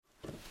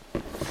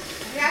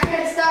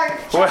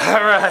start. Well,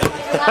 all right.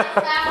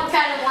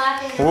 Kind of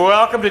laughing.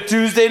 Welcome to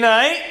Tuesday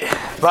night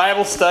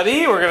Bible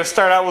study. We're going to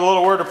start out with a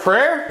little word of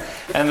prayer,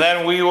 and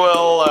then we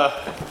will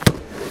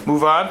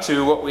move on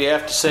to what we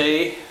have to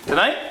say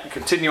tonight.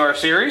 Continue our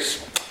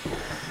series.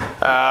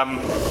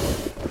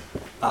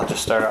 I'll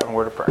just start out in a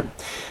word of prayer.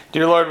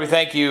 Dear Lord, we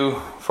thank you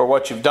for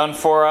what you've done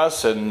for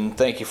us, and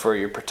thank you for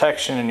your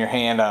protection and your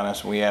hand on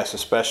us. We ask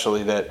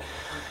especially that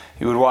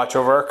you would watch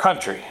over our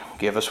country,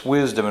 give us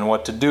wisdom in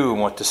what to do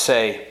and what to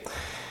say.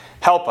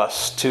 Help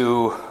us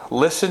to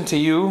listen to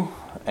you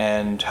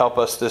and help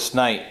us this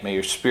night. May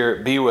your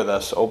Spirit be with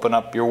us. Open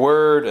up your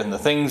word and the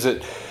things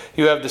that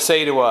you have to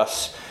say to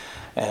us,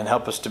 and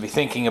help us to be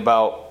thinking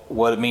about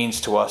what it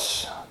means to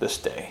us this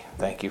day.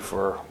 Thank you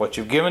for what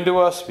you've given to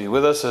us. Be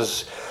with us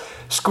as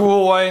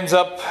school winds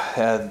up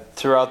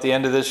throughout the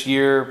end of this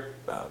year.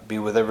 Be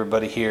with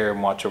everybody here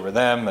and watch over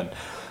them and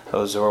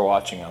those who are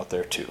watching out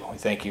there too. We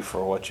thank you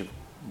for what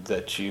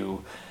that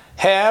you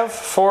have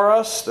for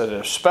us that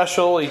are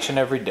special each and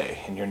every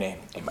day. In your name,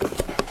 amen.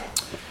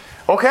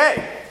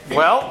 Okay,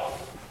 well,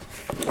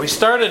 we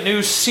started a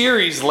new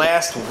series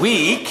last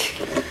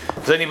week.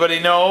 Does anybody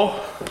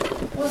know?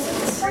 Was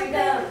it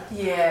freedom?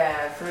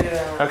 Yeah,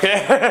 freedom.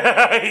 Okay,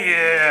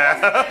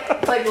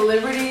 yeah. Like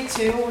liberty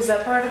too, was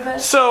that part of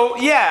it? So,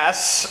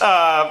 yes,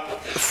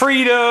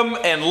 freedom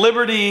and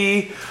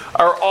liberty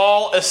are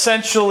all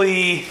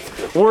essentially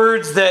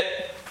words that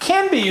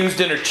can be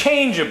used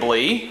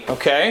interchangeably,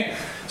 okay?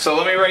 So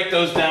let me write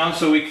those down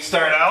so we can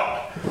start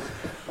out.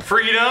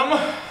 Freedom,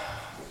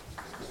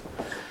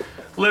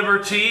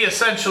 liberty,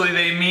 essentially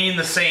they mean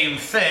the same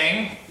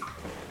thing.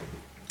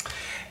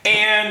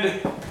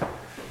 And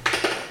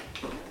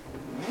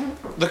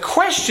the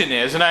question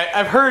is, and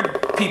I've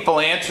heard people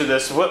answer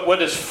this, what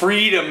does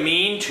freedom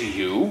mean to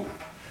you?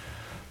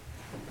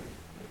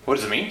 What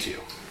does it mean to you?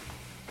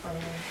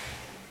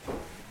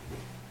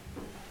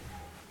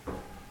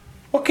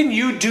 What can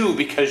you do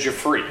because you're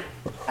free?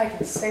 I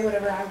can say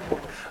whatever I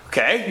want.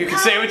 Okay, you can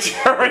say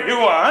whatever you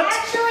want.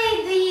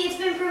 Actually, it's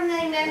been proven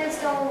that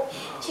amendments don't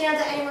channel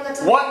to anyone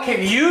that's... What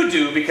can you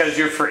do because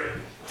you're free?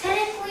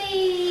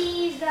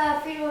 Technically, the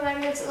freedom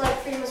amendments, like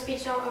freedom of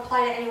speech, don't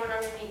apply to anyone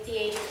underneath the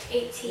age of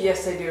 18.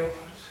 Yes, they do.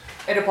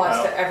 It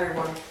applies to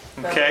everyone.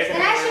 Okay.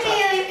 And I should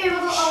be able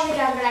to own a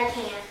gun, but I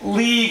can't.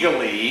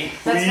 Legally.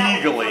 That's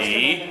not what the First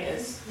Amendment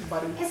is,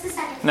 buddy. It's the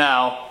second.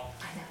 Now,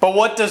 but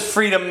what does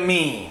freedom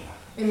mean?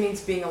 It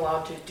means being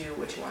allowed to do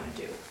what you want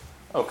to do.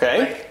 Okay.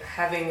 Like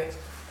having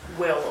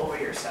will over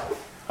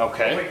yourself.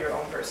 Okay. Over your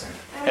own person.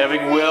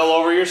 Having will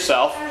over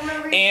yourself.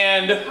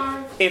 And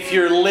if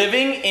you're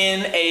living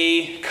in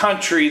a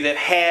country that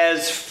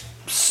has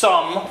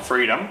some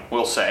freedom,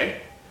 we'll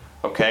say,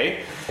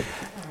 okay,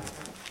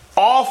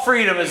 all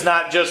freedom is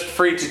not just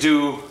free to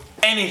do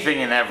anything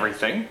and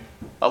everything.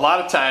 A lot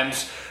of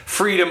times,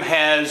 freedom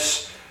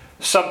has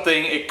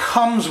something, it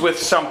comes with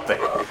something.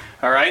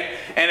 All right?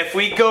 And if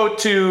we go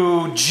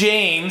to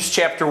James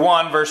chapter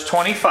 1, verse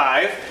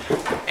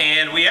 25,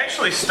 and we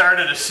actually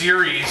started a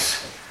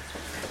series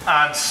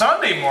on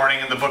Sunday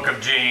morning in the book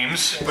of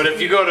James, but if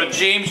you go to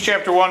James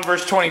chapter 1,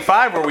 verse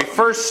 25, where we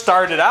first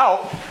started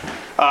out,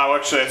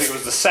 actually I think it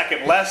was the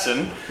second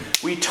lesson,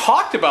 we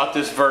talked about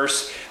this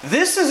verse.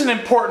 This is an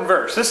important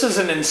verse. This is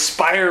an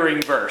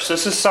inspiring verse.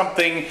 This is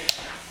something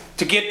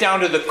to get down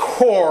to the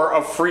core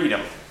of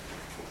freedom,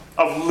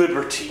 of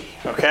liberty.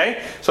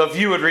 Okay? So if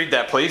you would read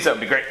that, please, that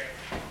would be great.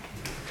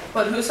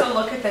 But whoso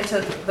looketh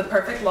into the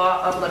perfect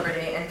law of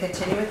liberty and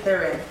continueth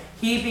therein,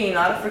 he being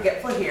not a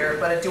forgetful hearer,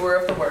 but a doer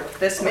of the work,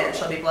 this man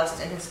shall be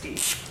blessed in his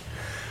deed.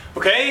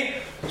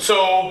 Okay?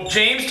 So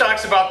James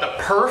talks about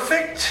the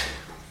perfect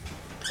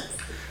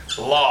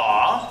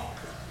law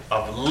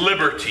of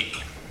liberty.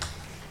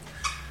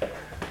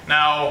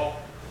 Now,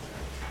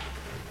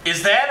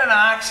 is that an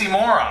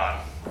oxymoron?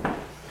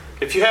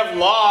 If you have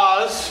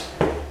laws,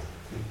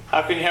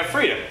 how can you have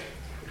freedom?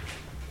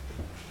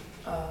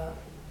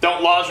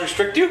 Don't laws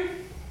restrict you?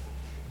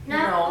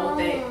 No,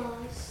 they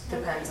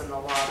depends on the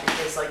law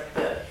because like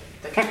the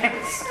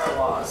commandments are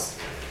laws,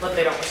 but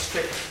they don't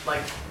restrict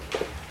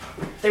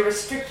they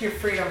restrict your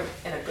freedom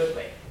in a good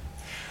way.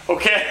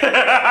 Okay. They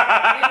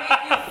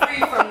make you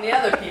free from the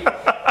other people.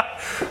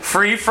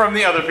 Free from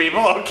the other people.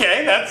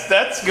 Okay,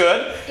 that's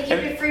good. They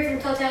keep you free from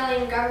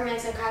totalitarian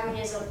governments and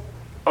communism.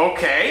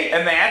 Okay,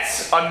 and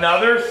that's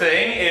another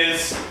thing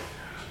is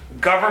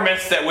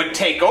governments that would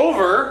take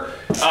over.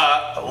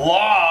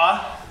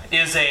 Law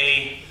is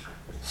a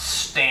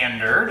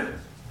standard.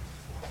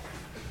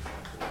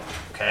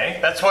 Okay,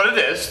 that's what it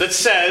is. That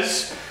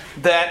says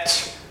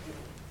that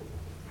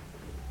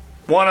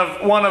one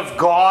of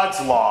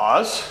God's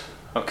laws,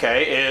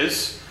 okay,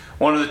 is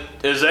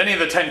any of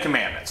the 10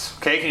 Commandments.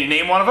 Okay, can you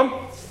name one of them?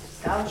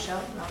 Thou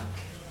shalt not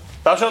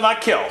kill. Thou shalt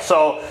not kill.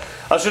 So,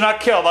 thou shalt not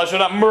kill. Thou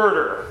shalt not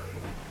murder.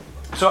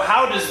 So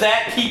how does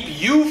that keep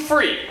you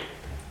free?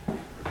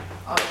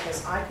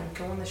 Because I can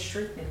go in the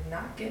street and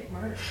not get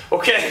murdered.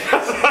 Okay,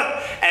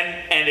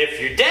 and if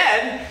you're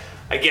dead,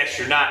 I guess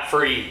you're not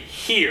free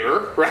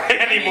here, right,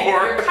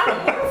 anymore. You're kind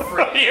of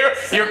more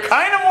free. You're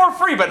kind of more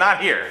free, but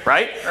not here,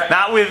 right?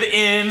 Not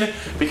within,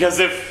 because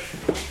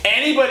if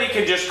anybody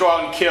can just go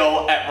out and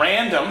kill at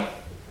random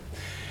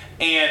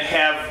and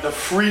have the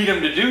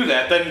freedom to do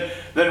that,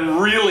 then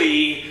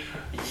really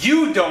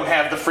you don't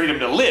have the freedom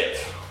to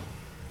live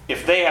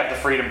if they have the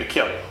freedom to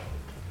kill you.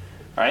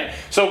 Right?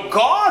 So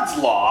God's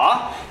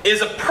law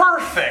is a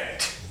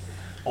perfect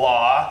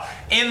law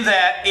in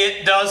that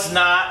it does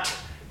not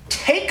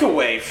take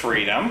away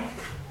freedom,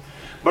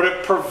 but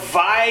it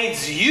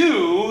provides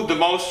you the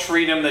most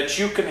freedom that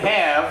you can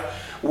have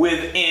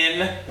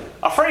within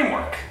a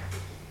framework.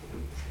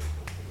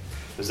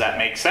 Does that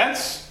make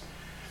sense?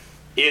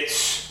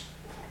 It's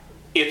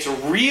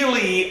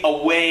really a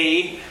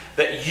way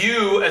that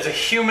you as a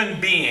human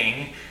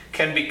being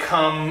can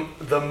become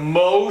the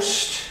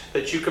most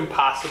that you can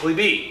possibly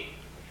be.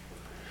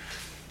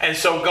 And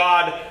so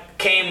God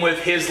came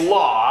with his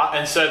law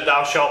and said,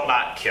 thou shalt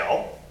not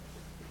kill,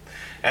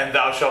 and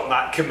thou shalt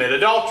not commit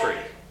adultery.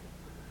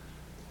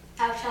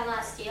 Thou shalt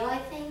not steal, I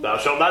think. Thou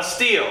shalt not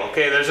steal.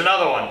 Okay, there's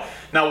another one.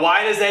 Now,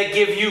 why does that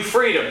give you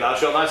freedom? Thou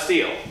shalt not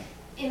steal.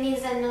 It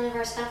means that none of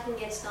our stuff can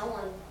get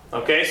stolen.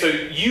 Okay, so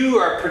you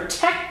are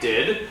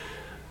protected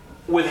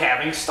with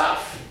having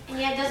stuff. And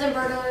yet, doesn't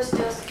burglars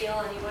still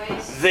steal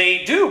anyways?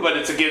 They do, but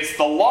it's against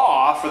the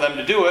law for them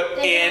to do it.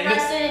 They get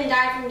arrested and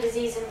die from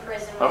disease in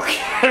prison.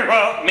 Okay,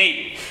 well,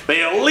 maybe.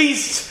 They at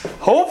least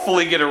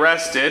hopefully get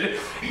arrested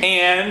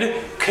and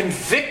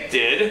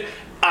convicted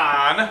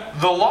on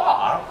the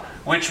law,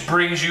 which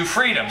brings you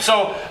freedom.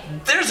 So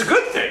there's a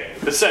good thing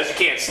that says you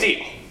can't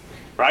steal,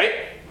 right?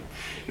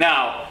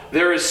 Now,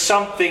 there is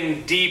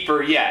something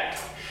deeper yet.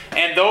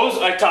 And those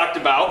I talked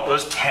about,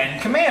 those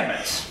 10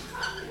 commandments.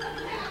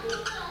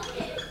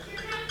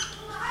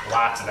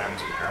 Lots of them in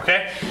there,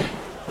 okay?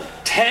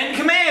 10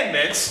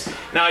 commandments.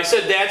 Now, I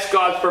said that's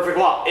God's perfect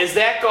law. Is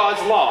that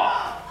God's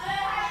law?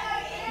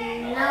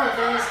 No,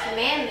 those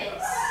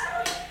commandments.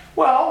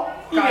 Well,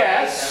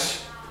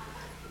 yes.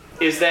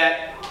 Is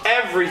that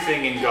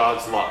everything in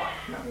God's law?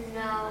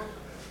 No.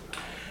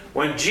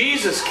 When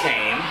Jesus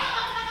came,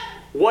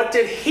 what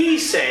did he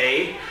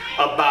say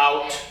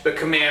about the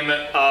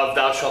commandment of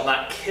thou shalt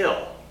not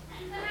kill?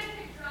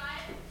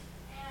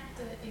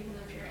 That even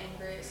if you're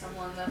angry at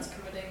someone, that's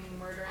committing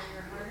murder in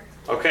your heart.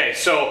 Okay,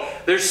 so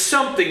there's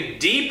something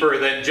deeper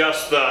than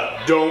just the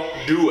don't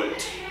do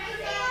it.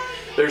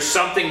 There's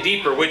something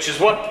deeper, which is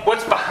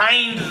what's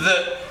behind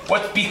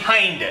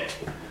it.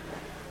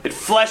 It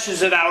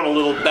fleshes it out a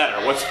little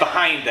better. What's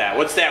behind that?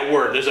 What's that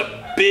word? There's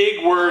a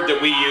big word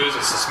that we use.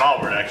 It's a small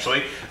word,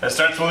 actually. That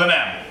starts with an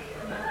M.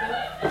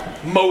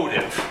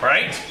 Motive,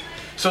 right?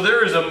 So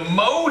there is a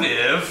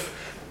motive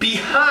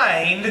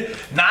behind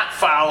not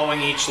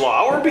following each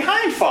law or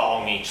behind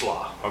following each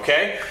law,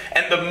 okay?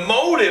 And the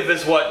motive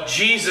is what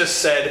Jesus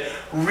said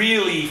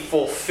really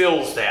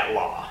fulfills that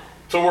law.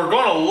 So we're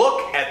going to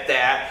look at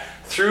that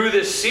through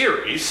this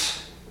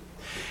series.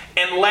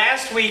 And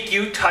last week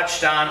you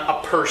touched on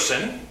a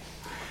person.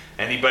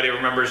 Anybody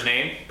remember his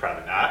name?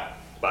 Probably not,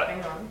 but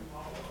Hang on.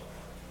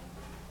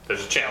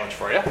 there's a challenge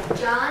for you.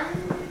 John?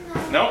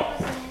 No.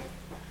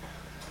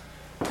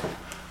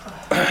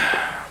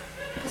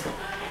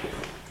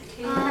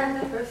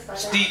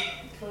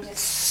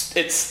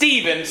 It's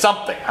Stephen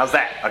something. How's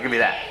that? I'll give you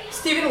that.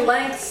 Stephen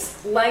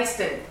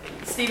Langston.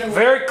 Stephen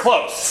Very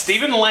close.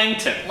 Stephen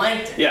Langton.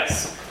 Langton.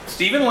 Yes.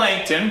 Stephen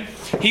Langton.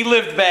 He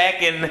lived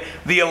back in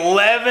the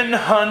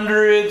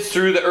 1100s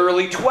through the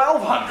early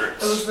 1200s.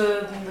 It was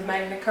the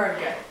Magna Carta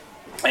guy.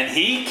 And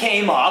he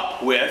came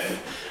up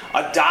with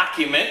a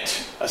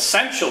document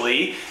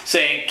essentially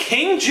saying,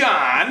 King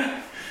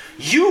John,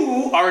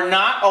 you are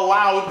not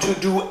allowed to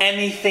do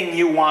anything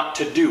you want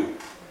to do.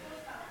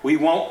 We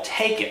won't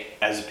take it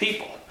as a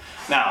people.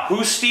 Now,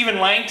 who's Stephen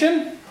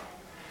Langton?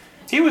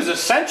 He was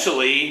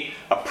essentially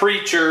a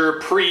preacher,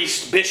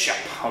 priest, bishop,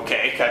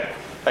 okay?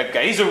 Type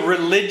guy. He's a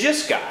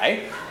religious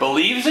guy,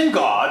 believes in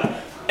God,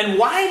 and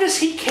why does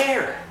he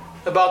care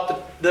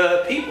about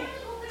the people?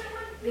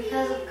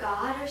 Because of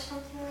God or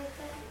something like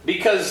that?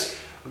 Because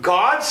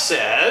God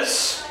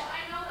says,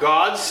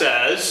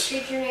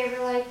 Treat your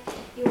neighbor like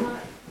you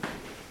want.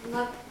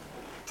 Love,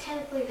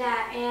 technically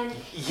that, and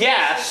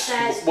yes,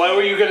 says, what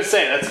were you going to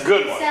say? That's a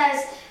good one.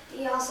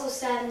 He also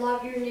said,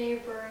 love your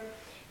neighbor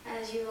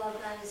as you love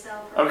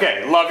thyself.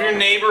 Okay, love your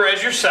neighbor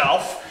as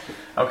yourself.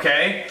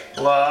 Okay,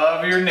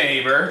 love your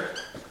neighbor,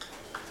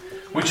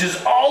 which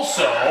is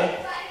also,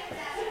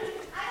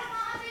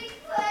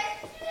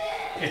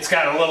 it's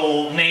got a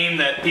little name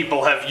that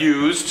people have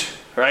used,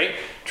 right?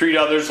 Treat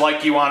others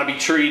like you want to be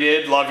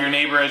treated. Love your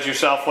neighbor as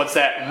yourself. What's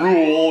that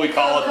rule? We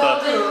call it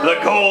the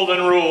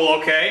golden rule,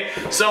 okay?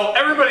 So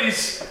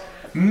everybody's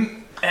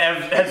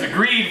has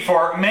agreed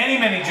for many,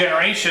 many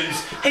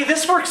generations, hey,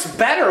 this works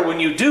better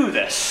when you do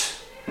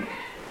this.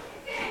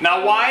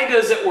 Now, why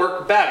does it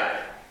work better?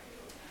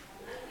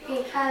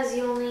 Because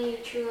you only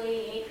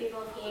truly hate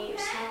people if you hate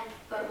yourself.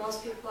 but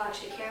most people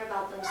actually care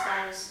about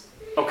themselves.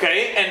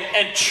 Okay,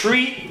 and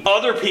treat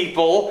other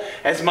people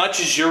as much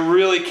as you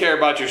really care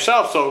about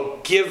yourself. So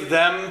give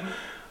them,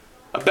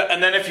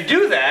 and then if you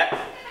do that,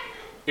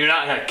 you're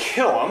not going to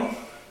kill them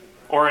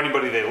or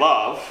anybody they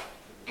love,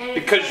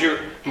 because your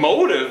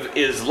motive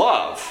is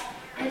love.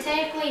 And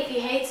technically, if you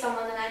hate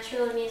someone, then that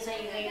truly means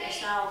that you hate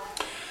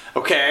yourself.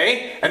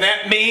 Okay, and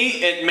it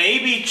may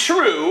be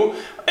true,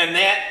 and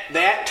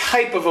that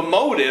type of a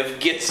motive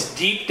gets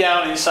deep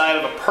down inside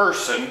of a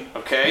person,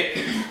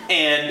 okay,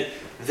 and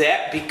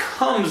that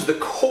becomes the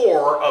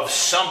core of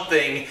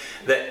something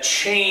that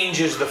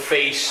changes the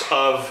face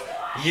of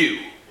you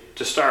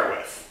to start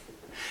with.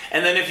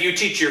 And then if you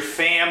teach your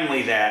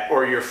family that,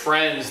 or your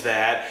friends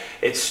that,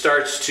 it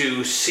starts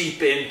to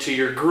seep into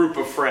your group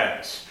of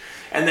friends.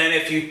 And then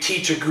if you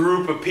teach a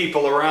group of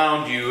people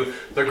around you,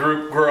 the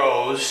group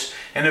grows.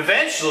 And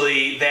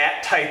eventually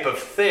that type of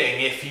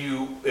thing, if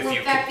you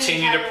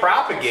continue to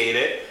propagate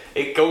it,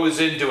 it goes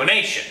into a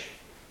nation.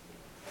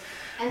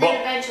 And then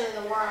eventually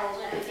the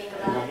world, if you think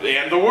about it.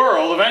 And the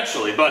world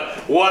eventually.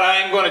 But what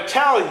I'm going to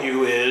tell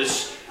you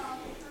is,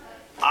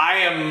 I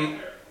am,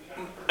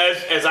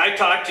 as I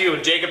talk to you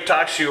and Jacob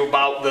talks to you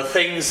about the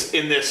things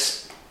in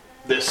this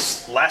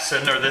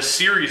lesson or this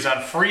series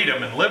on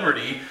freedom and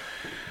liberty,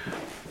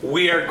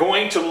 we are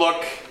going to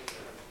look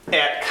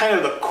at kind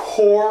of the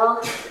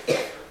core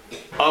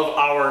of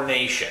our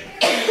nation.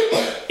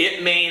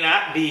 It may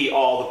not be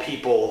all the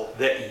people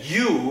that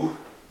you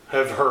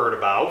have heard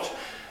about,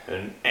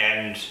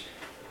 and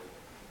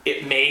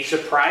it may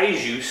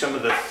surprise you some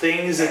of the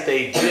things that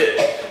they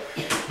did,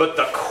 but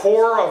the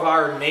core of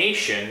our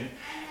nation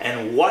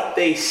and what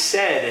they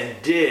said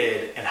and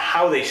did and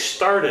how they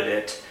started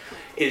it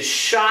is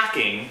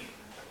shocking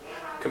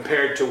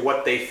compared to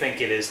what they think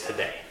it is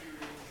today.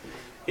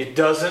 It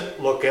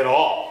doesn't look at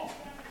all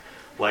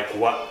like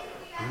what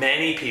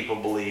many people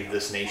believe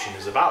this nation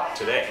is about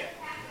today.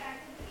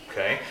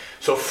 Okay?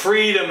 So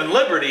freedom and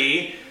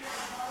liberty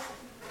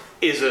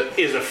is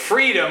a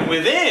freedom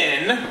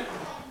within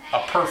a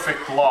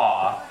perfect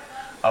law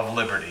of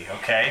liberty.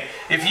 Okay?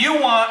 If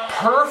you want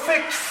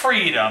perfect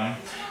freedom,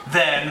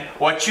 then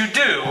what you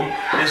do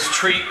is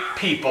treat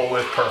people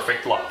with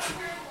perfect love.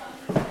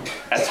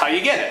 That's how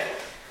you get it.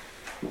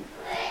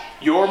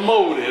 Your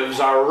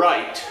motives are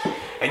right,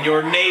 and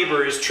your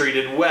neighbor is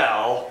treated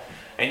well,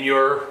 and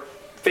your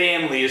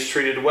family is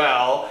treated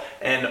well,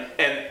 and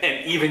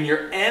even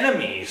your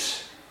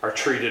enemies are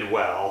treated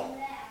well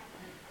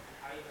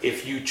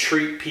if you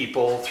treat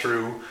people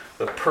through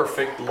the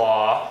perfect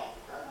law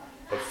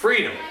of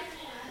freedom.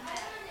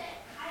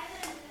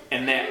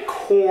 And that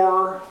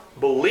core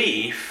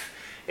belief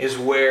is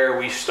where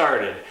we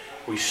started.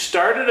 We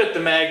started at the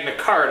Magna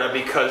Carta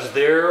because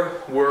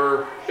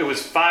it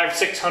was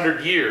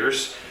 500-600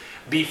 years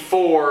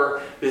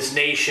before this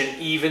nation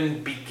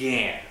even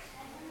began.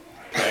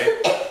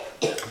 Okay?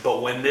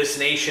 But when this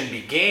nation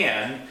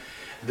began,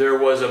 there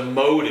was a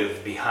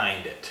motive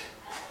behind it.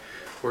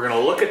 We're going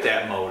to look at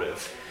that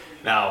motive.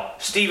 Now,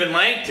 Stephen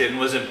Langton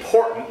was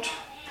important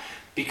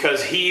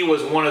because he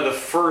was one of the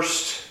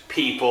first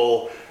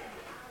people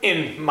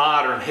in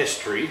modern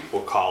history,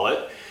 we'll call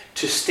it,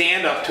 to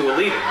stand up to a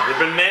leader. There have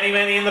been many,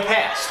 many in the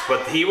past,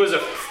 but he was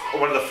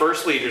one of the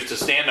first leaders to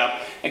stand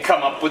up and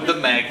come up with the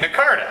Magna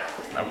Carta.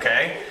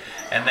 Okay?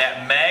 And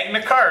that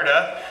Magna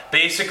Carta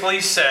basically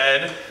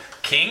said,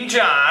 King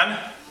John,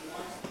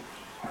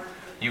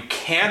 you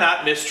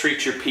cannot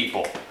mistreat your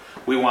people.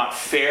 We want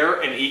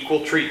fair and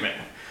equal treatment.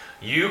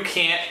 You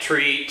can't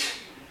treat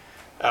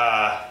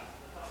Bob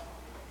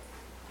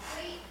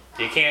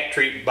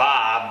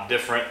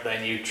different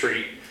than you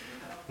treat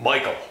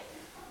Michael.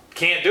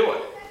 Can't do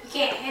it. You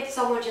can't hit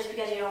someone just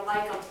because you don't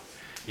like them.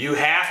 You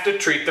have to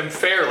treat them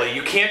fairly.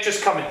 You can't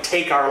just come and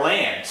take our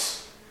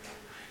lands.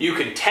 You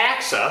can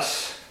tax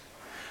us,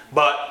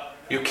 but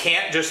you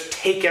can't just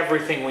take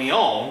everything we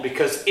own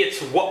because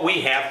it's what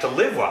we have to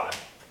live on.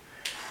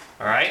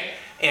 All right?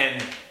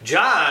 And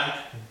John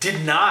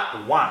did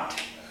not want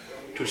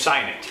to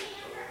sign it.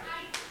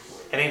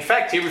 And in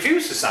fact, he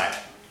refused to sign it.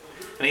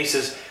 And he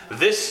says,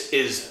 this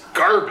is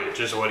garbage,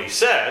 is what he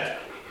said.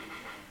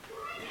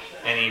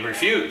 And he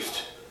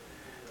refused.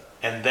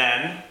 And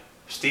then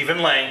Stephen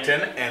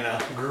Langton and a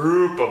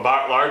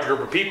large group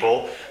of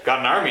people got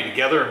an army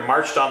together and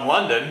marched on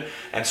London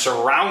and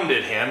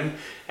surrounded him.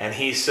 And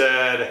he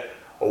said,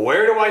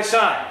 where do I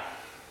sign?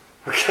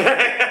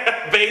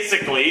 Okay,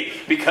 basically,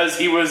 because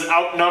he was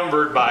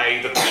outnumbered by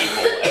the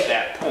people at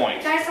that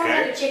point. That sounds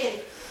like a chicken.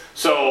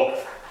 So,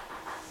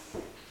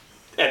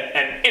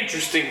 an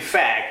interesting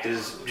fact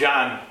is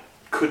John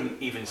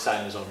couldn't even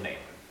sign his own name.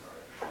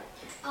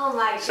 Oh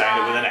my God.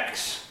 Signed it with an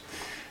X.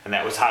 And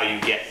that was how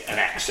you get an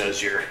X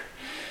as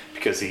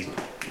because he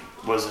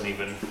wasn't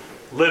even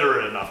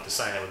literate enough to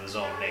sign it with his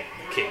own name,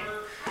 the king.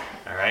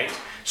 All right?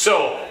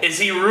 So, is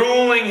he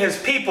ruling his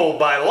people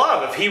by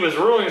love? If he was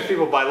ruling his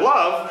people by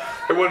love,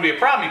 there wouldn't be a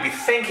problem. He'd be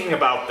thinking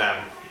about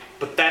them.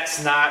 But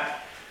that's not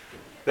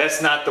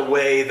the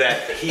way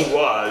that he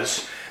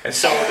was. And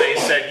so they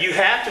said, you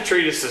have to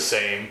treat us the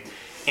same.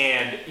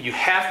 and you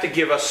have to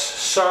give us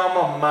some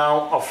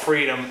amount of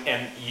freedom,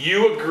 and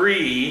you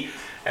agree,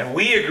 and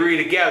we agree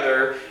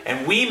together,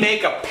 and we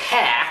make a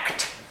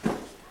pact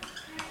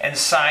and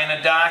sign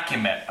a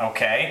document,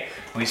 okay?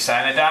 We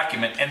sign a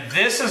document. And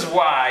this is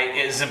why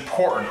it is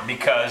important,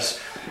 because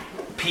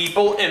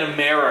people in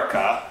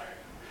America,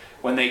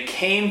 when they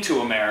came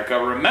to America,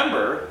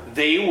 remember,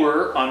 they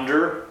were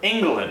under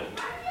England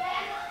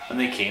when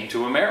they came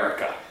to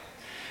America.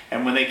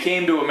 And when they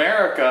came to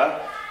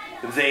America,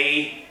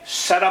 they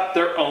set up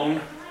their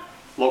own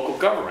local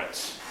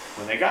governments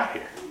when they got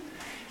here.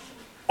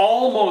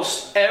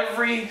 Almost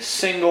every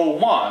single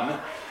one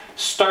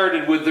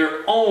started with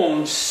their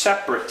own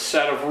separate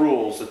set of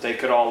rules that they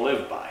could all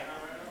live by.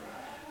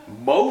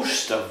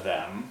 Most of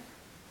them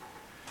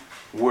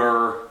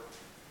were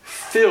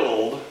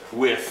filled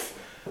with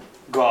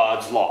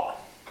God's law.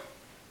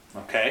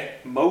 Okay?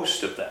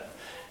 Most of them.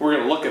 We're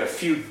going to look at a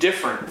few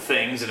different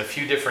things and a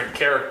few different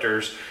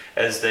characters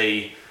as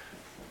they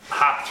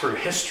hop through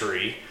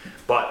history,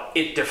 but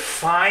it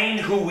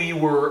defined who we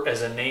were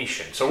as a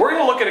nation. So we're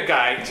going to look at a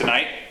guy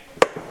tonight.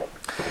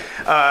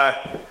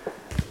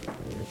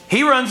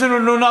 He runs into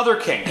another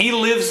king. He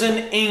lives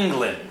in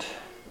England.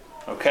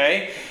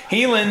 Okay?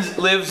 He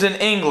lives in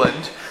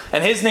England,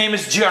 and his name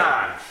is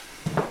John.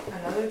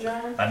 Another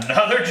John?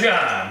 Another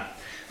John.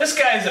 This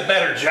guy's a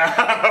better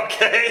John,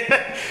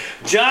 okay?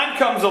 John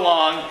comes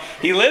along.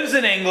 He lives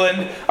in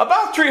England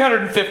about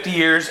 350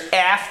 years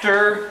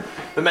after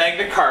the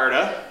Magna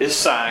Carta is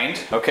signed,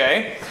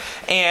 okay?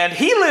 And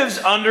he lives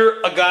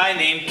under a guy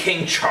named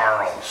King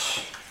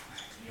Charles.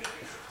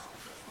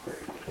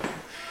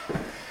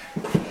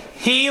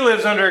 He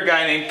lives under a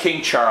guy named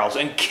King Charles.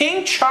 And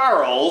King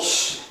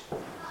Charles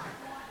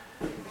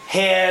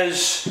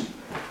has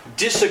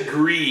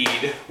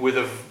disagreed with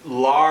a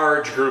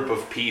large group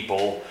of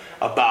people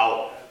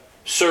about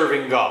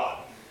serving God.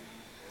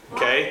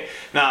 Okay?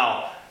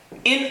 Now,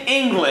 in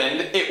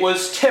England, it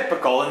was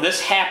typical, and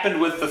this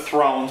happened with the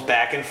thrones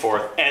back and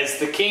forth. As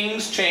the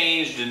kings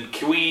changed and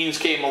queens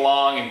came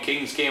along and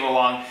kings came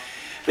along,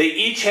 they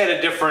each had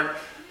a different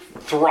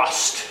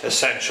thrust,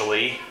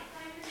 essentially.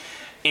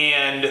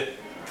 And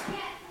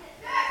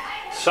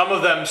some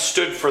of them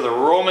stood for the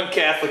Roman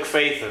Catholic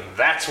faith, and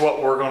that's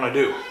what we're going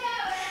to do.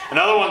 And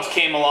other ones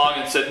came along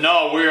and said,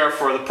 no, we are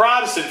for the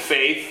Protestant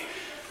faith,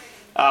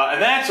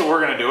 and that's what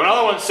we're going to do. And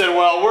other ones said,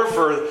 well, we're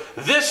for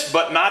this,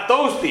 but not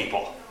those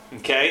people.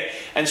 Okay?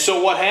 And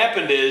so what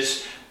happened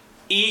is,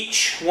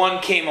 each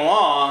one came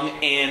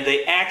along, and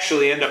they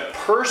actually end up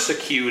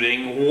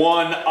persecuting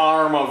one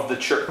arm of the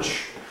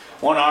church.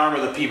 One arm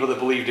of the people that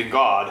believed in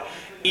God.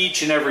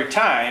 Each and every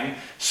time,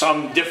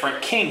 some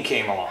different king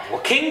came along. Well,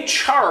 King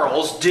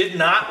Charles did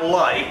not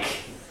like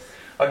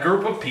a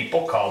group of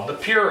people called the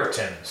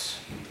Puritans.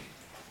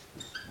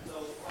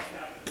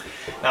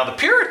 Now, the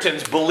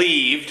Puritans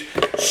believed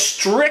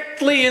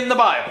strictly in the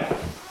Bible.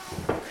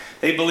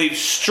 They believed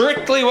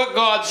strictly what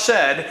God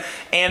said,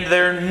 and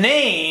their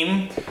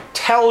name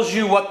tells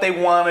you what they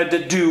wanted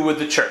to do with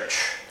the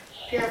church.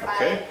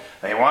 Purify it.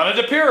 They wanted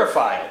to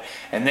purify it.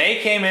 And they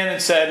came in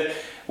and said,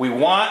 we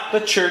want the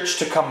church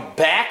to come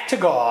back to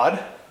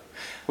God.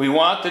 We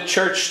want the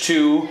church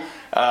to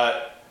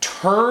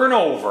turn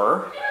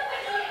over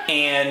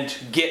and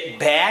get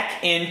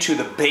back into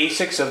the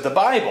basics of the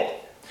Bible.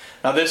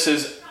 Now, this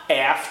is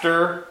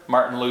after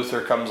Martin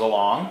Luther comes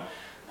along.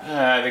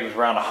 I think it was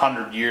around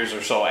 100 years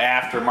or so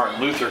after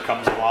Martin Luther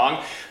comes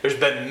along. There's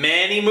been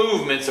many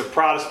movements of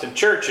Protestant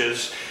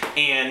churches,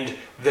 and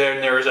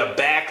then there is a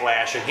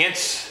backlash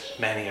against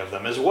many of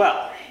them as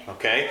well.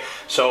 Okay?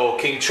 So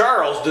King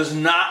Charles does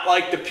not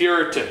like the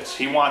Puritans.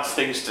 He wants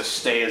things to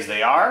stay as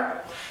they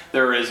are.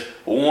 There is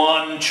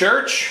one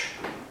church.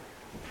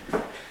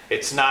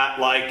 It's not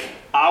like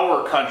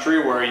our country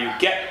where you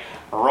get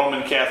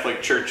Roman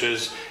Catholic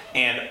churches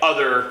and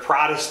other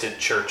Protestant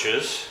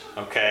churches,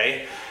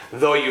 okay?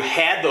 Though you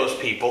had those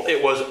people,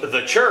 it was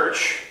the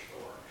church,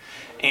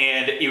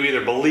 and you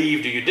either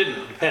believed or you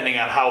didn't, depending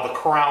on how the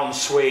crown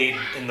swayed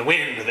in the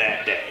wind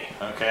that day,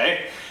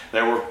 okay?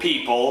 There were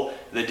people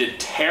that did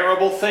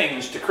terrible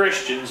things to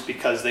Christians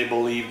because they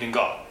believed in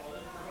God.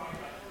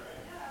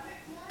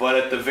 But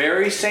at the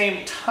very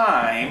same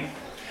time,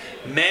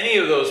 many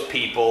of those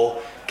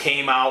people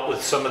came out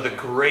with some of the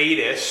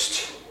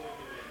greatest,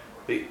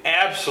 the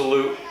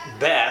absolute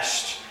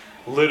best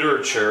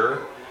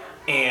literature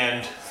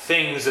and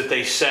things that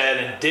they said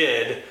and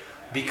did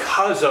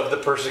because of the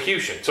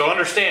persecution. So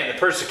understand, the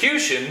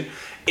persecution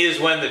is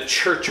when the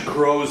church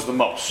grows the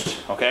most,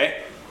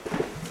 okay?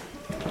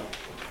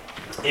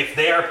 If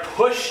they are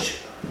pushed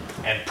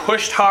and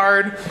pushed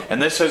hard,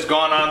 and this has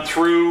gone on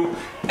through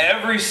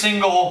every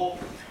single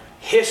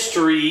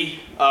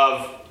history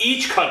of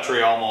each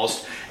country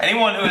almost,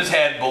 anyone who has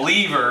had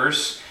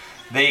believers,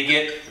 they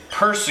get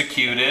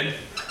persecuted,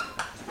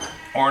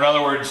 or in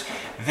other words,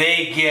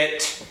 they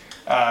get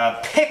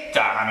picked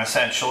on,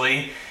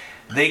 essentially.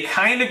 They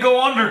kind of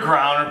go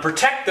underground and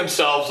protect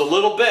themselves a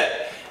little bit.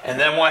 And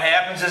then what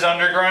happens is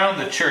underground,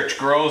 the church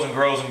grows and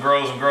grows and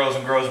grows and grows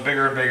and grows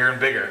bigger and bigger and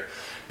bigger.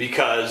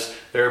 Because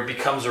there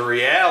becomes a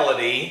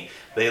reality.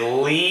 They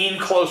lean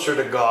closer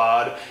to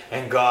God,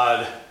 and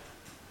God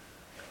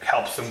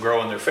helps them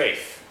grow in their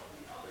faith.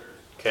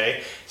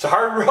 Okay? It's a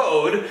hard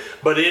road,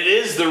 but it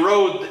is the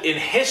road in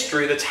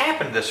history that's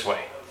happened this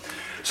way.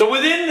 So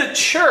within the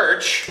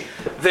church,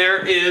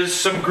 there is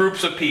some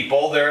groups of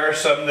people. There are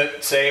some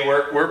that say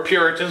we're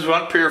Puritans, we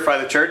want to purify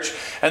the church.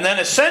 And then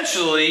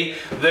essentially,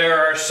 there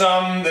are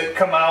some that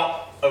come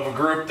out of a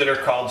group that are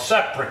called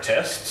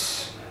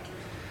separatists.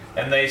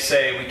 And they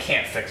say, we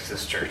can't fix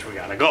this church, we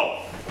got to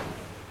go.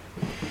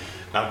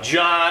 Now,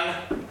 John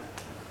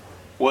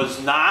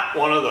was not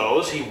one of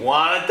those. He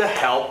wanted to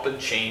help and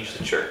change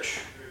the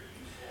church.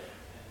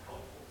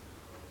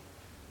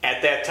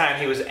 At that time,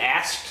 he was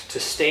asked to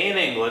stay in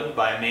England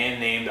by a man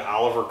named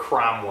Oliver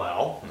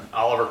Cromwell.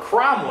 Oliver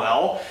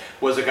Cromwell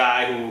was a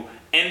guy who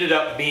ended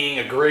up being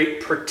a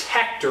great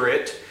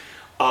protectorate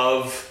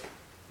of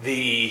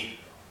the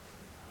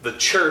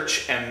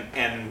church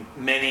and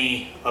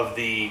many of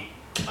the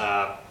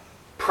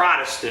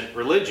Protestant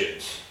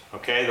religions,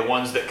 okay, the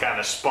ones that kind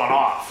of spun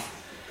off.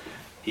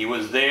 He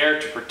was there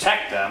to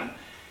protect them.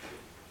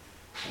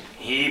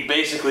 He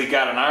basically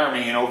got an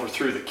army and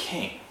overthrew the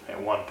king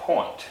at one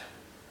point.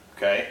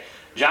 Okay,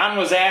 John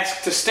was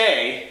asked to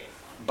stay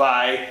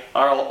by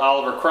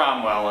Oliver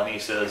Cromwell, and he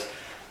says,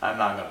 I'm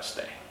not going to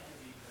stay.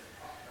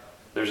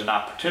 There's an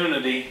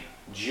opportunity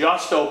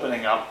just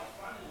opening up.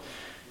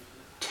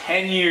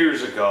 10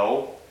 years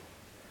ago,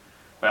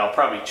 well,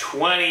 probably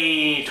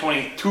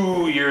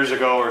 22 years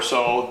ago or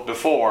so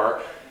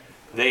before,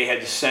 they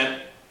had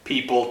sent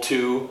people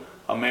to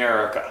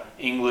America.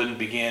 England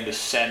began to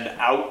send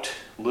out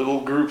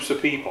little groups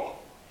of people.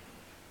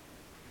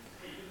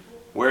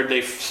 Where'd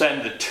they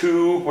send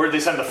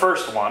the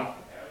first one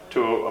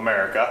to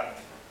America?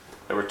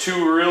 There were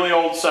two really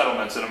old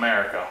settlements in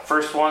America.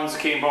 First ones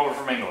came over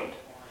from England.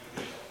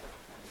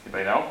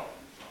 Anybody know?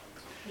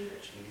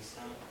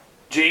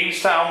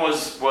 Jamestown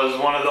was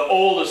one of the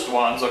oldest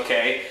ones,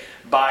 okay,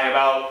 by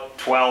about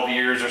 12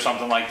 years or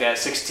something like that,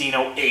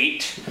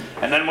 1608.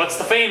 And then what's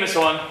the famous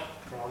one?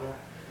 Toronto.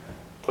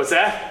 What's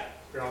that?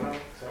 Toronto.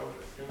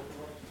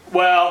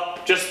 Well,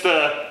 just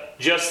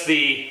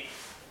the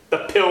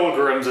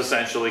Pilgrims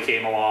essentially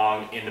came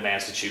along into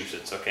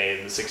Massachusetts, okay,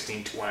 in the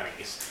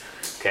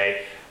 1620s.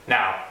 Okay,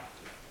 now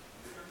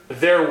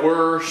there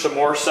were some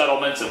more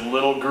settlements and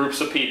little groups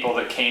of people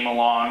that came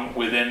along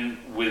within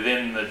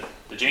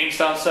the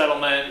Jamestown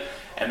settlement,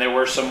 and there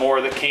were some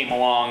more that came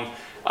along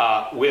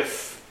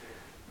with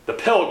the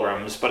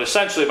Pilgrims. But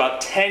essentially, about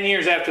 10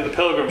 years after the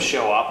Pilgrims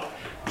show up,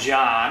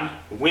 John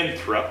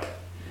Winthrop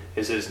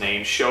is his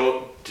name,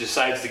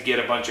 decides to get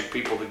a bunch of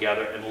people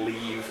together and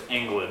leave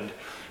England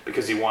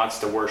because he wants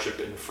to worship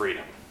in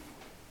freedom.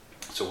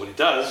 So what he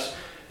does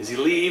is he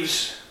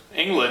leaves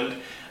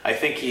England. I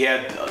think he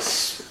had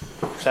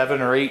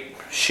 7 or 8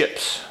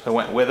 ships that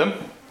went with him.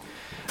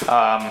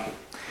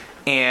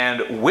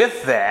 And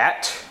with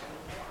that,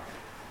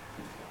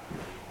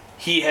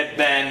 he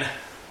ends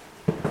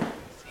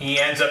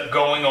up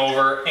going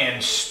over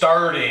and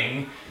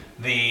starting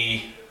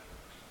a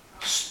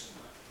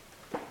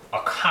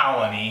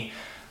colony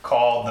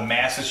called the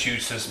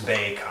Massachusetts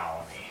Bay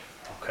Colony.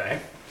 Okay?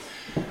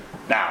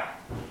 Now,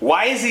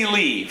 why does he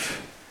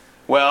leave?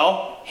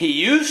 Well, he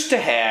used to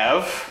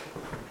have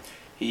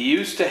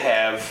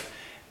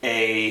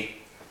a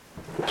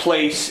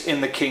place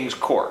in the king's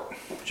court.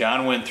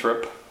 John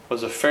Winthrop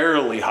was a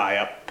fairly high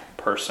up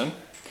person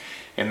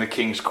in the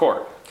king's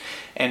court.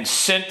 And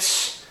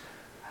since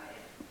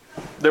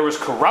there was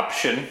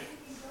corruption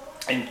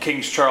in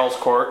King Charles'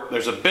 court,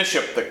 there's a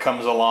bishop that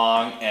comes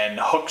along and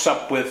hooks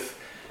up with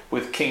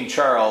King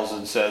Charles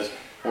and says,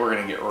 we're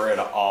going to get rid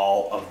of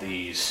all of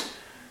these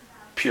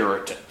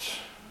Puritans.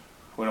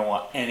 We don't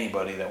want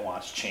anybody that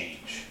wants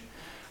change.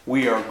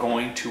 We are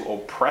going to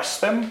oppress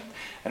them,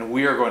 and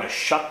we are going to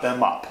shut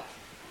them up.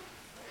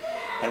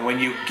 And when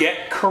you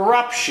get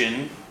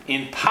corruption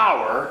in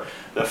power,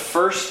 the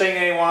first thing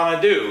they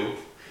want to do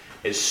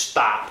is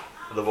stop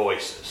the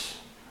voices.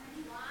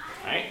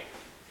 Right?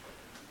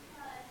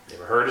 You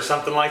ever heard of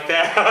something like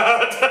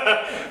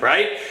that?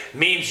 Right?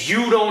 Means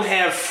you don't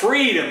have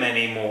freedom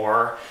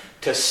anymore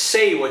to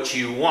say what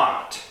you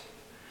want.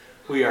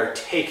 We are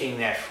taking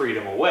that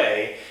freedom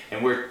away,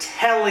 and we're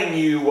telling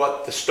you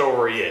what the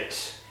story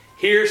is.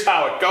 Here's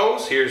how it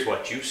goes. Here's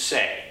what you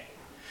say.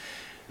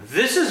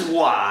 This is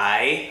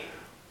why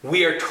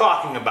we are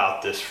talking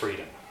about this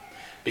freedom.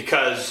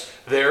 Because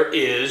there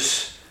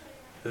is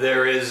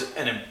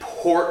an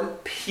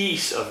important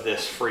piece of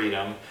this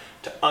freedom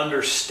to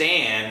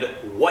understand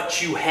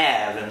what you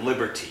have in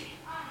liberty.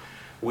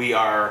 We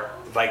are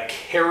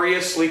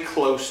vicariously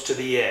close to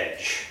the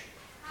edge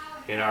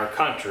in our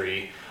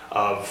country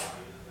of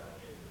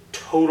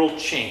total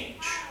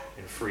change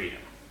and freedom.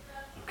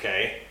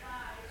 Okay?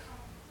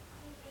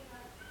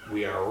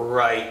 We are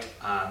right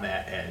on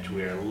that edge.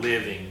 We are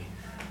living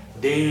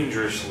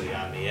dangerously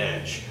on the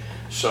edge.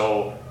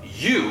 So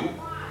you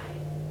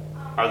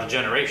are the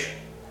generation.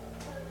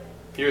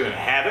 You're going to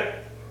have it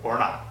or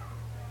not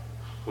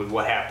with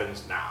what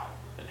happens now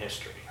in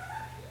history.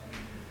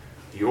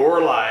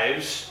 Your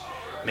lives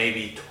may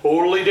be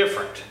totally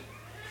different.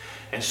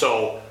 And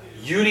so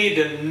you need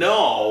to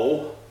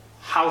know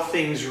how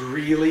things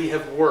really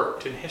have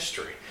worked in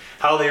history.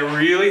 How they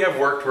really have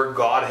worked where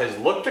God has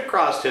looked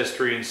across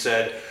history and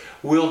said,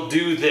 we'll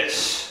do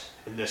this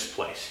in this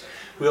place.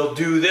 We'll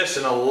do this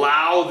and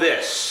allow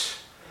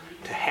this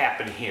to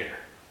happen here.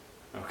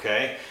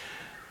 Okay?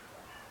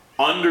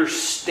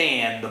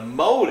 Understand the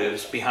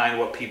motives behind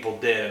what people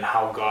did and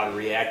how God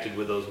reacted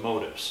with those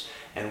motives.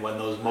 And when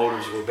those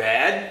motives were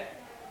bad,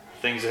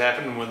 things that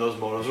happened, and when those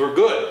motives were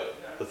good,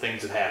 the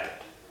things that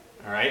happened.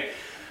 All right?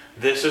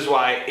 This is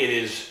why it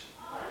is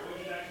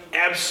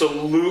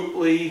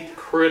absolutely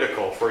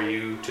critical for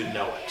you to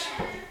know it.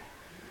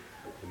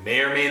 You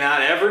may or may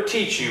not ever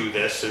teach you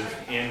this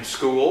in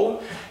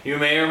school. You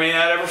may or may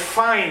not ever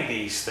find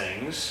these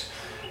things.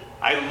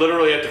 I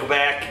literally have to go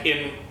back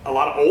in a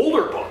lot of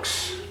older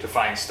books to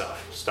find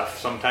stuff. Stuff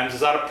sometimes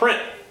is out of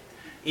print.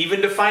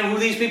 Even to find who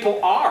these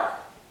people are.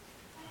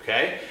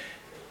 Okay?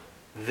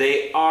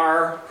 They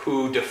are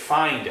who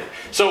defined it.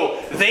 So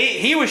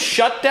he was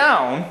shut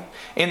down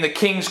in the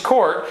king's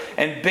court,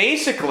 and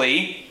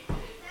basically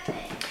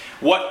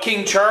what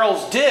King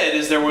Charles did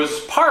is there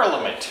was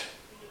Parliament.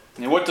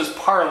 And what does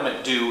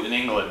Parliament do in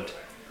England?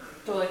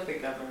 They're like the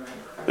government.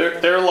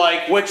 They're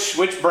like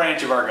which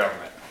branch of our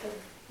government?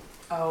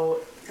 Oh,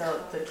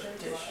 the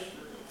tradition.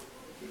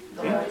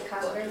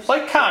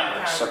 Like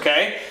Congress,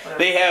 okay?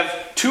 They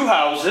have two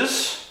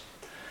houses.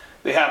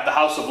 They have the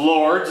House of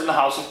Lords and the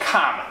House of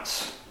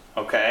Commons,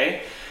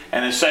 okay?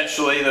 And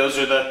essentially those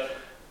are the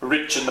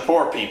rich and the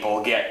poor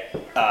people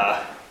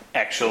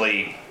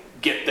actually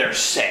get their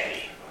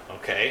say,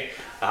 okay?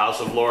 The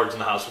House of Lords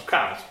and the House of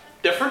Commons.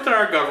 Different than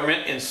our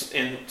government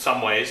in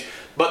some ways,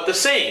 but the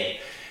same.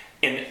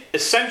 And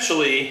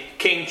essentially,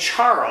 King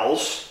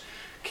Charles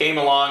came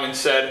along and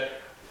said,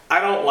 I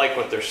don't like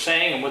what they're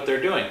saying and what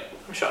they're doing.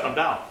 I'm shutting them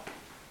down.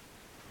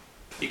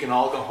 You can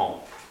all go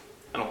home.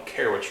 I don't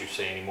care what you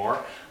say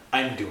anymore.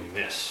 I'm doing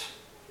this.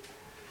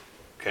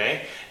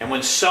 Okay? And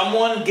when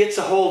someone gets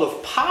a hold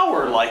of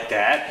power like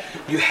that,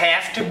 you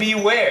have to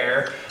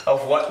beware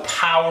of what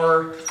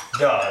power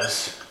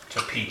does to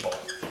people.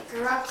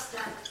 Corrupts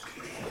them.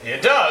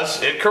 It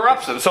does. It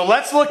corrupts them. So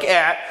let's look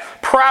at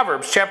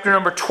Proverbs chapter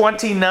number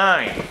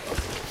 29.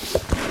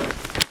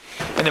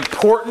 An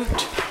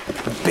important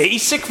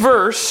basic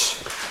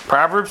verse.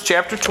 Proverbs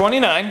chapter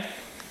 29.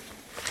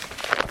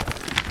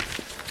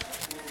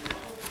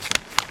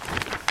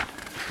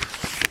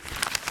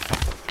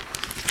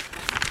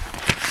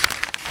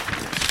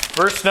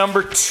 Verse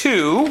number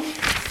 2.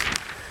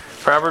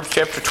 Proverbs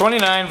chapter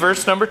 29,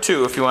 verse number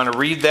 2. If you want to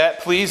read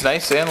that, please,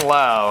 nice and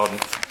loud.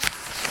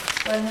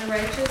 When the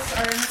righteous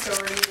are in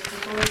authority, the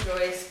people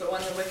rejoice, but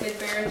when the wicked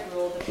beareth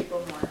rule, the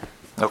people mourn.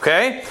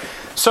 Okay?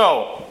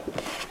 So,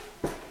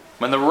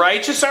 when the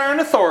righteous are in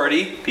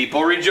authority,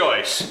 people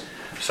rejoice.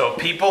 So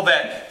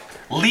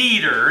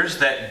leaders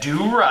that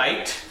do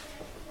right,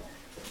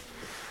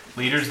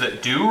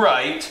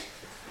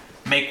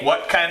 make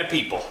what kind of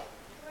people?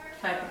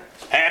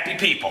 Happy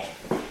people.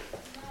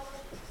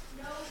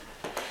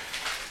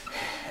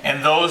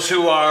 And those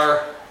who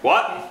are,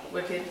 what?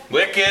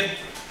 Wicked.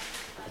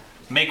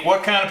 Make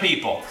what kind of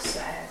people?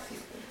 Sad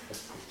people.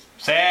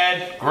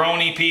 Sad,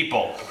 groany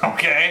people.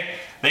 Okay?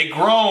 They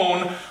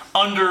groan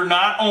under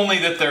not only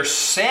that they're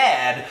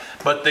sad,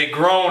 but they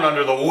groan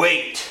under the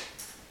weight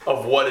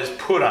of what is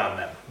put on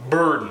them.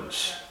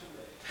 Burdens.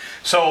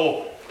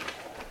 So,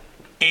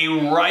 a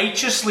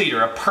righteous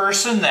leader, a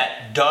person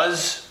that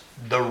does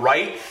the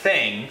right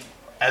thing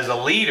as a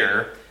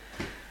leader,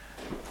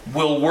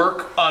 will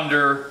work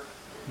under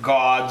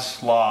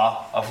God's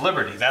law of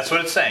liberty. That's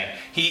what it's saying.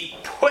 He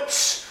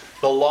puts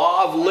the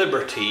law of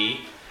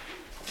liberty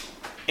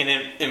and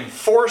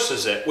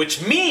enforces it,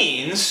 which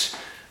means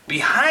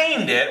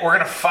behind it, we're going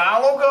to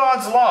follow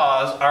God's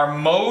laws. Our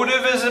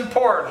motive is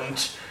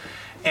important,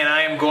 and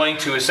I am going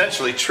to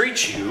essentially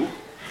treat you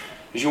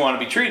as you want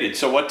to be treated.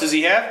 So what does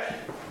he have?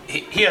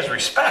 He has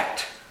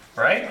respect,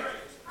 right?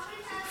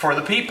 For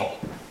the people.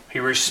 He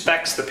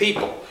respects the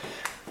people.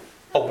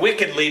 A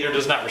wicked leader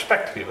does not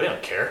respect the people. They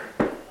don't care.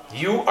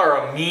 You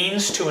are a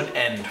means to an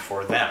end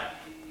for them.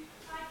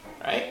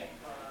 Right?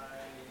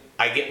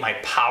 I get my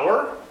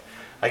power,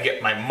 I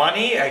get my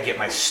money, I get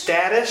my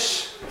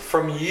status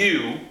from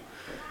you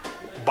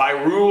by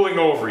ruling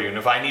over you. And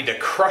if I need to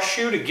crush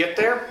you to get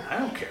there, I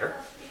don't care.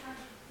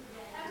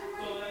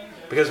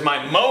 Because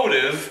my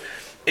motive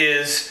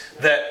is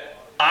that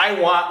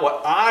I want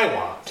what I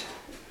want.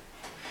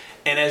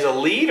 And as a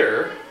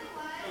leader,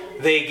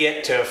 they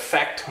get to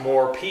affect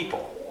more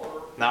people.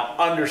 Now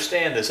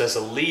understand this, as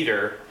a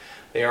leader,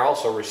 they are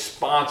also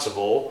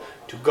responsible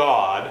to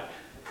God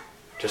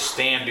to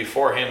stand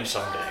before Him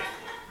someday.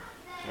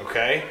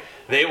 Okay?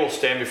 They will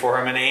stand before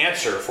Him and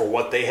answer for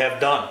what they have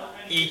done.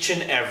 Each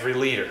and every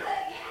leader.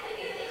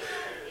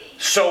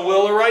 So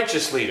will a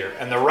righteous leader.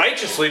 And the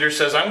righteous leader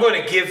says, I'm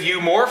going to give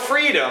you more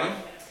freedom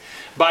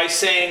by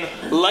saying,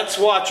 let's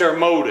watch our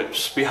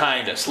motives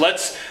behind us.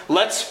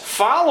 Let's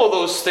follow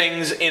those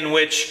things in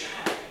which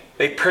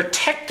they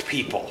protect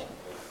people.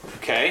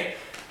 Okay?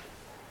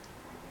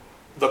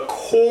 The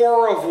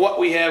core of what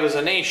we have as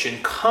a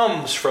nation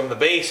comes from the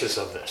basis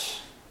of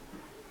this.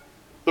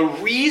 The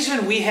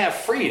reason we have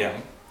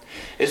freedom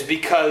is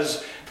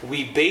because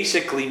we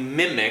basically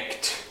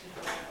mimicked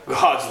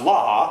God's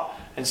law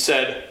and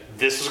said,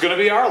 this is going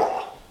to be our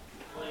law.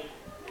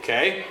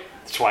 Okay?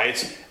 That's why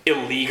it's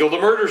illegal to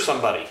murder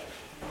somebody.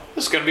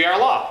 This is going to be our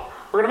law.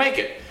 We're going to make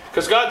it.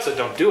 Because God said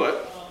don't do it.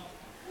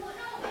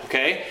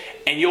 Okay?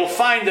 And you'll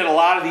find that a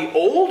lot of the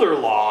older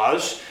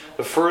laws,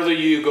 the further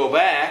you go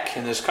back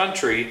in this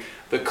country,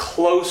 the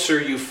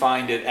closer you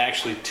find it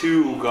actually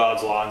to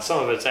God's law. And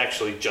some of it's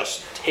actually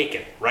just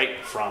taken right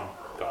from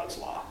God's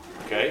law.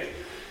 Okay?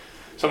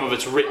 Some of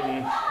it's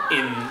written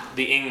in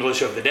the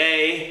English of the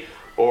day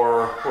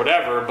or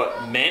whatever,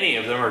 but many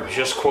of them are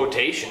just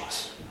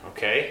quotations.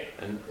 Okay?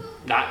 And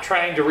not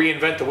trying to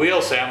reinvent the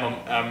wheel, say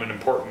I'm an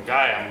important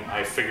guy,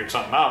 I figured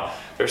something out.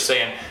 They're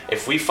saying,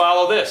 if we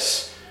follow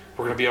this,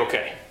 we're going to be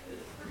okay.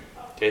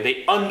 Okay,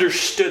 they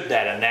understood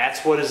that, and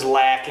that's what is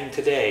lacking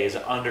today, is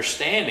an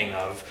understanding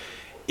of,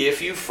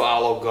 if you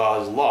follow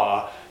God's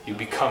law, you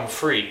become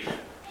free.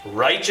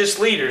 Righteous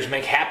leaders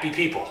make happy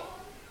people,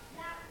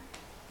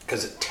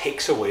 because it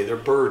takes away their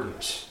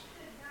burdens.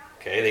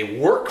 Okay, they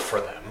work for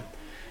them,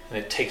 and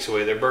it takes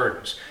away their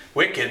burdens.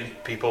 Wicked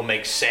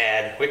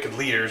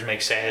leaders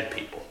make sad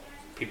people.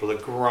 People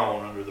that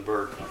groan under the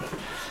burden of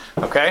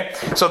it. Okay?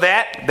 So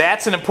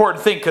that's an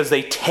important thing, because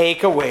they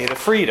take away the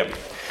freedom.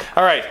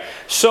 All right,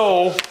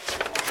 so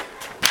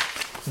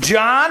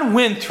John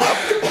Winthrop,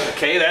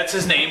 okay, that's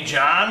his name,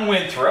 John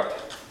Winthrop.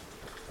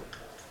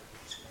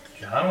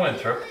 John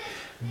Winthrop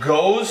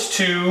goes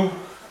to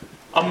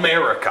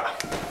America.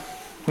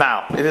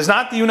 Now, it is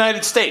not the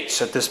United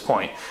States at this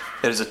point.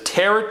 It is a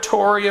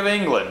territory of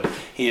England.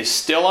 He is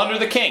still under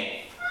the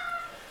king.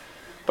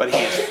 But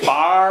he is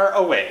far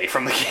away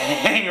from the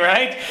king,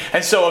 right?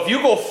 And so if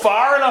you go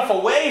far enough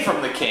away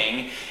from the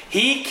king,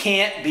 he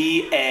can't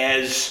be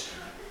as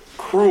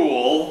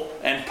cruel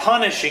and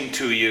punishing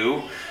to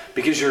you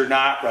because you're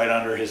not right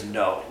under his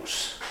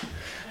nose.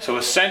 So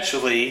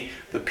essentially,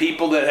 the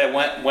people that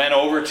went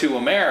over to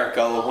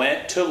America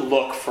went to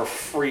look for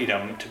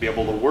freedom to be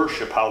able to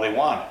worship how they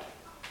wanted.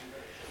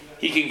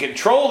 He can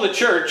control the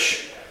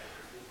church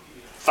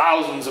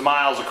thousands of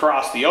miles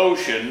across the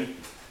ocean,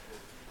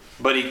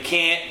 but he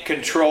can't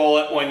control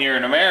it when you're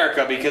in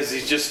America because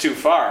he's just too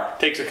far. It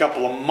takes a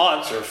couple of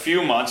months or a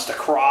few months to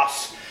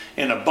cross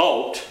in a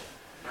boat,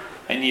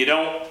 and you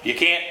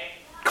can't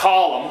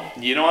call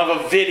them. You don't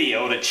have a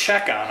video to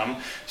check on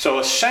them. So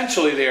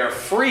essentially they are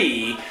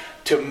free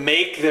to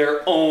make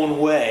their own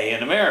way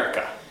in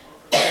America.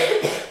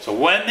 So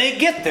when they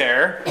get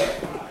there,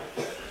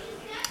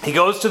 he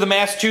goes to the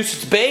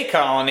Massachusetts Bay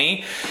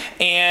Colony,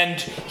 and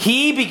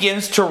he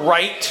begins to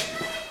write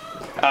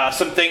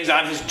some things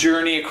on his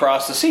journey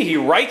across the sea. He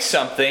writes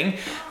something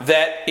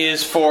that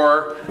is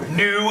for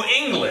New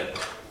England.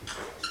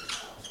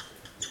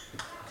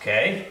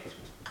 Okay?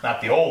 Not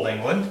the old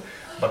England,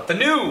 but the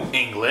New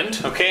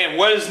England. Okay, and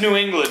what is New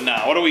England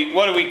now? What do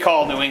we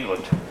call New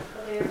England?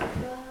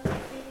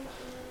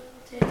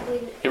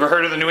 You ever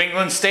heard of the New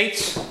England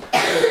states?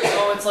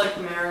 Oh, it's like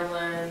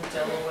Maryland,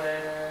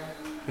 Delaware.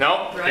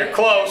 No, right? You're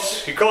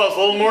close. You're close, a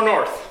little more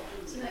north.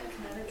 Isn't that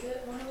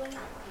Connecticut one of them?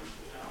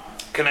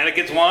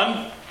 Connecticut's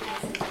one.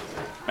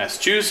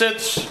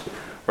 Massachusetts,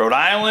 Rhode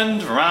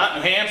Island, Vermont,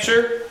 New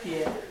Hampshire.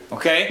 Yeah.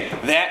 Okay,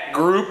 that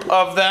group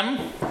of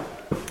them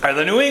are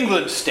the New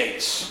England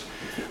states.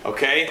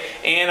 Okay,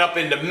 and up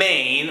into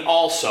Maine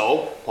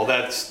also. Well,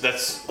 that's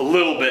a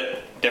little bit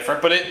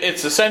different, but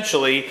it's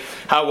essentially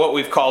what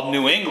we've called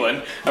New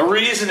England. The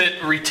reason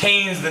it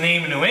retains the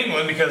name of New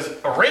England, because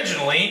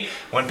originally,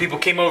 when people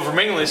came over from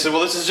England, they said,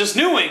 well, this is just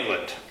New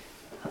England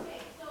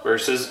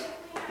versus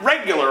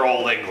regular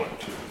old England.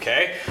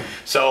 Okay,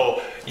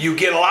 so you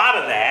get a lot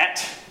of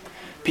that.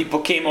 People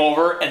came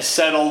over and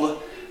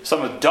settled.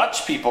 Some of the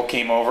Dutch people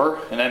came over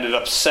and ended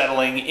up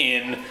settling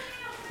in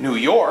New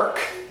York.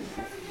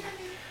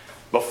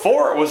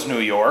 Before it was New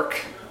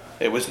York,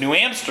 it was New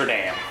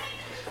Amsterdam.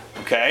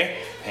 Okay?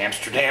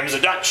 Amsterdam's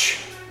a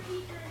Dutch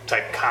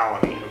type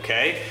colony,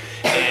 okay?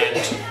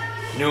 And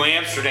New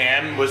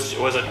Amsterdam was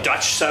a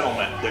Dutch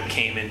settlement that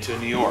came into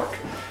New York.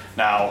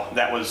 Now,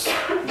 that was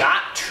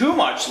not too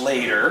much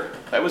later.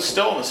 That was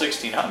still in the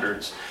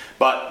 1600s.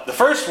 But the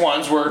first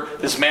ones were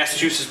this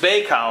Massachusetts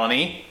Bay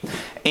Colony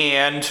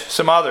and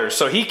some others.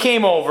 So he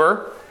came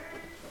over.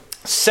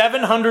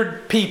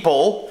 700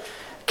 people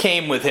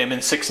came with him in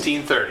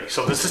 1630.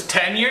 So this is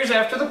 10 years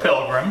after the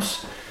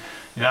Pilgrims.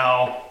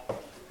 Now,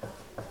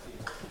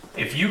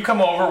 if you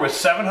come over with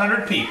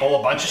 700 people,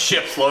 a bunch of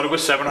ships loaded with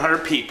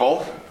 700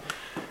 people,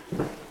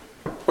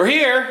 we're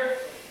here.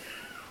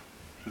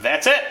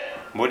 That's it.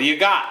 What do you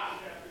got?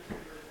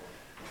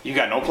 You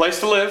got no place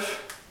to live.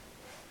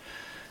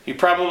 You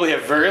probably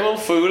have very little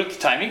food at the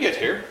time you get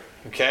here.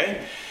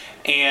 Okay?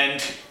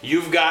 And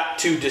you've got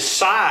to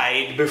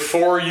decide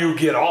before you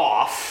get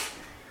off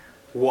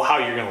how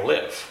you're going to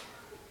live.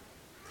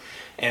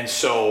 And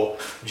so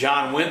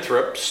John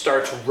Winthrop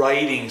starts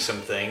writing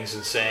some things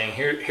and saying,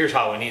 here's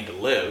how we need to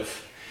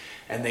live.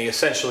 And they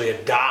essentially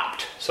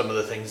adopt some of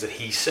the things that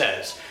he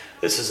says.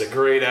 This is a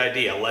great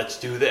idea. Let's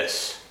do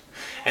this.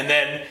 And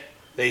then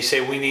they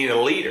say we need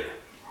a leader.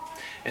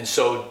 And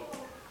so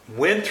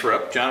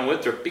John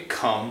Winthrop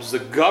becomes the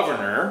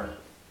governor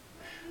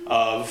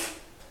of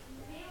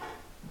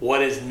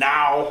what is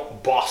now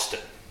Boston.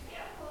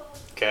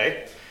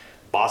 Okay?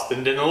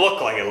 Boston didn't look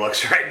like it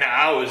looks right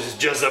now. It was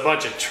just a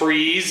bunch of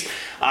trees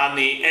on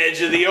the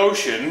edge of the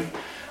ocean,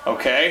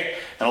 okay,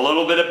 and a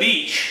little bit of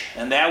beach,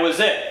 and that was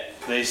it.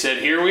 They said,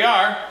 here we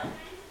are.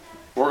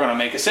 We're going to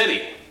make a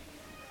city.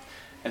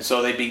 And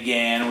so they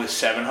began with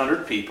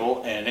 700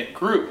 people, and it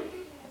grew.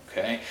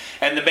 Okay,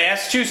 and the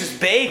Massachusetts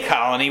Bay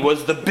Colony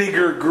was the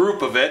bigger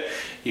group of it.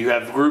 You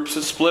have groups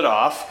that split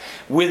off.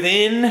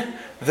 Within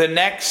the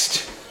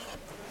next,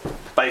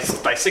 by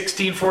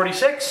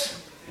 1646,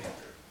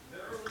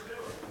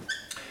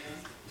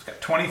 it's got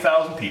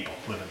 20,000 people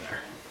living there.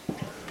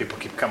 People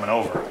keep coming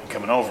over and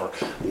coming over.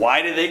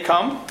 Why did they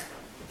come?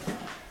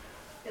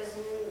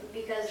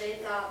 Because they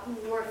thought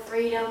more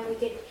freedom, we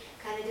could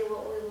kind of do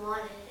what we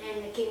wanted,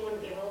 and the king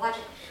wouldn't be able to watch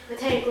it. But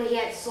technically, he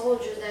had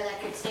soldiers there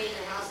that could stay in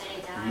their house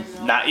anytime.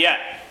 So. Not yet.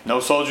 No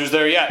soldiers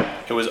there yet.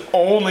 It was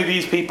only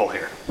these people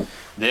here.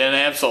 They didn't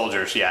have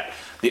soldiers yet.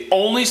 The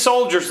only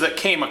soldiers that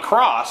came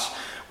across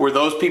were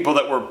those people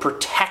that were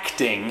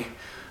protecting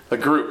the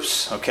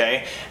groups,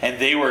 okay? And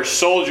they were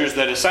soldiers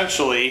that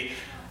essentially,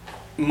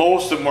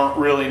 most of them weren't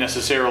really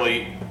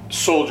necessarily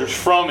soldiers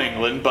from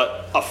England,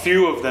 but a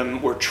few of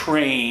them were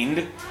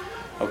trained,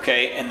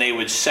 okay? And they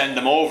would send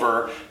them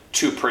over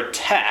to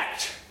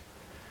protect,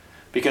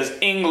 because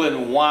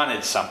England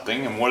wanted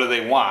something. And what do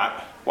they want?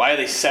 Why are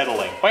they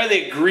settling? Why are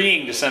they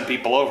agreeing to send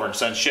people over and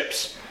send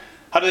ships?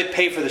 How do they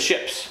pay for the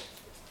ships?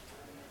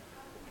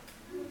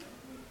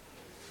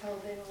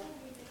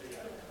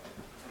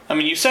 I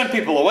mean, you send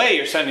people away,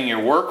 you're sending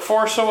your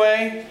workforce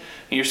away, and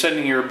you're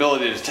sending your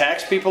ability to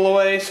tax people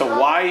away, so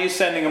why are you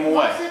sending them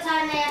away? Most of the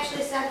time they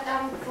actually sent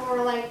them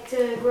for, like,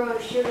 to grow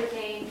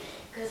sugarcane,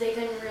 because they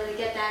couldn't really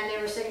get that, and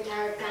they were sick and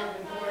tired of kind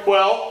of importing.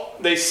 Well,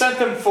 they sent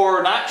them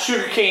for not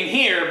sugarcane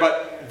here,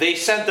 but they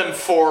sent them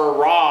for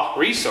raw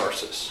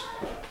resources.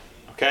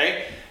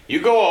 Okay?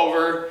 You go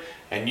over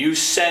and you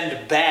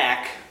send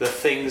back the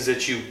things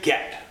that you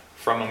get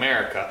from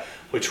America,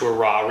 which were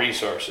raw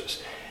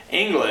resources.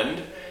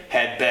 England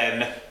had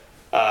been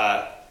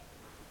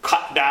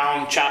chopped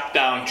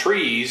down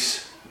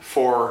trees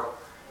for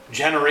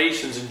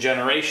generations and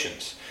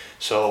generations.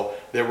 So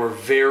there were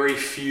very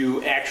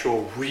few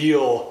actual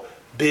real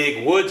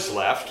big woods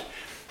left,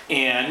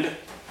 and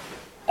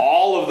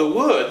all of the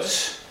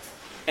woods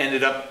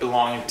ended up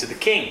belonging to the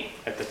king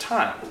at the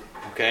time.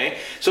 Okay?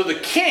 So the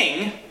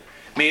king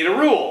made a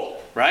rule,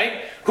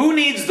 right? Who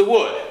needs the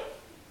wood?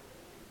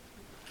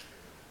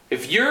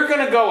 If you're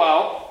going to go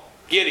out,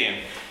 Gideon,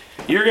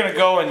 you're going to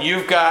go and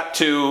you've got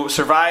to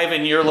survive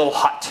in your little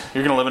hut.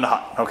 You're going to live in a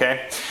hut,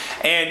 okay?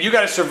 And you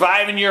got to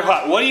survive in your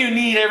hut. What do you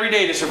need every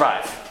day to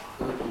survive?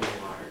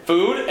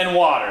 Food and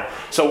water.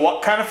 So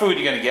what kind of food are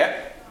you going to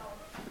get?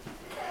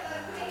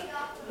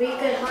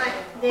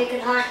 They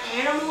could hunt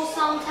animals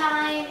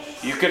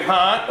sometimes. You could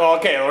hunt. Oh,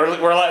 okay,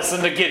 we're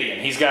listening to Gideon.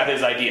 He's got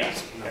his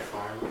ideas.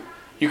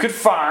 You could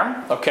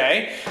farm,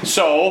 okay?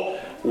 So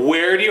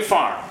where do you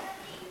farm?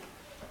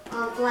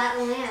 On flat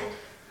land.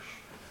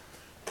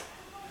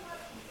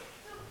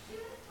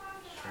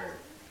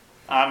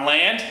 On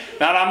land?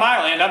 Not on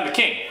my land. I'm the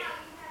king.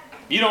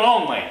 You don't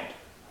own land.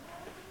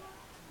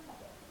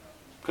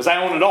 Because I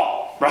own it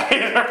all,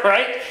 right?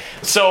 Right?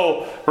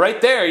 So right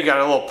there you got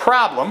a little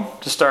problem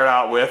to start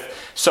out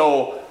with.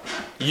 So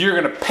you're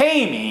going to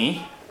pay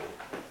me.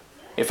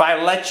 If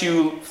I let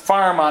you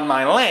farm on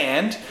my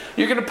land,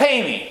 you're going to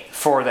pay me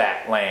for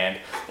that land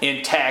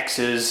in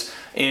taxes,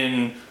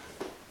 in,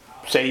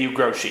 say you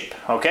grow sheep,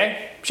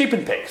 okay? Sheep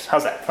and pigs.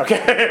 How's that? Okay,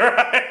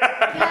 right?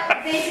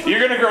 Yeah, you're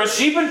going to grow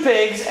sheep and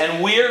pigs,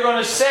 and we're going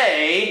to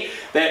say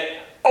that,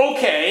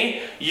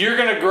 okay, you're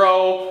going to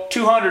grow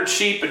 200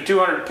 sheep and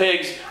 200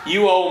 pigs.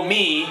 You owe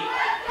me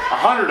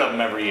 100 of them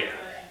every year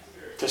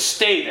to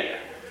stay there.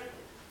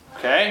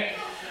 Okay?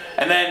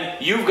 And then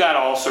you've got to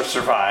also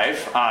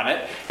survive on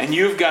it, and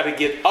you've got to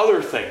get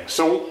other things.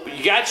 So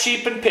you got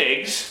sheep and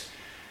pigs.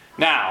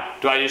 Now,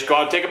 do I just go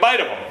out and take a bite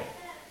of them?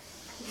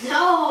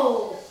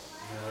 No.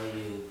 No,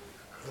 you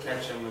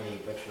catch them and you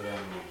butcher them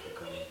and you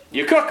cook them.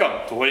 You cook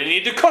them. What do you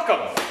need to cook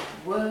them?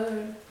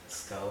 Wood.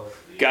 Stove.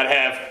 You got to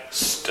have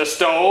a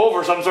stove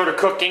or some sort of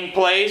cooking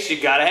place. You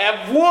got to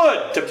have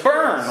wood to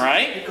burn,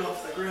 right? Pick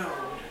off the ground.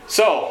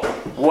 So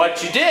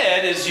what you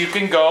did is you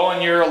can go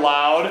and you're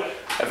allowed,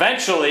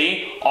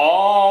 eventually,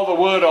 all the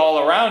wood all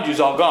around you is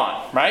all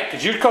gone, right?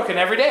 Because you're cooking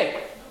every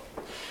day.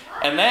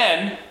 And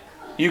then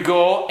you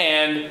go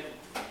and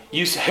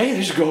you say, hey,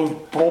 there's a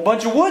whole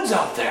bunch of woods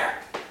out there.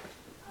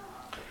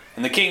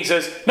 And the king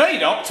says, no you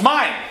don't, it's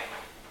mine.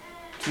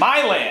 It's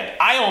my land.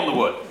 I own the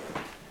wood.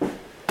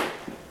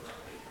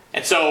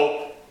 And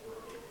so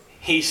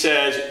he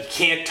says, you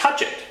can't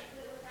touch it.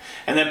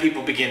 And then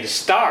people begin to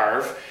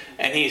starve.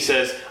 And he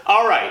says,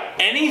 all right,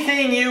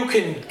 anything you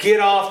can get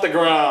off the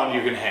ground,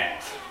 you can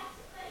have.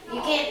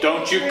 You can't.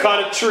 Don't you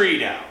cut a tree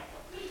down.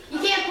 You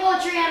can't pull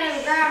a tree out of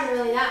the ground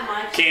really that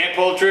much. Can't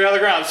pull a tree out of the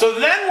ground. So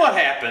then what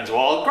happens?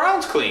 Well, the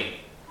ground's clean.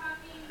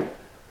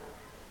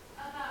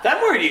 Then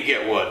where do you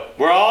get wood?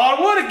 We're all out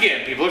of wood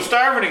again. People are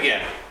starving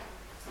again.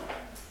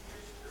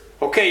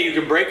 Okay, you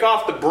can break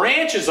off the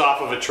branches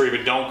off of a tree,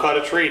 but don't cut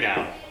a tree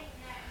down.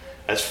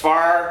 As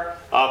far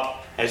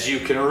up as you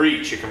can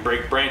reach, you can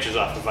break branches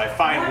off. If I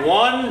find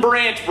one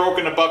branch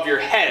broken above your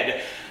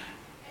head,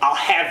 I'll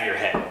have your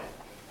head.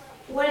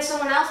 What if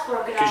someone else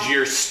broke it off? Because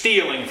you're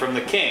stealing from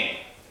the king.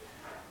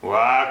 Well,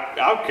 I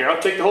don't care.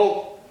 I'll take the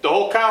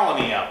whole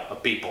colony out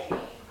of people.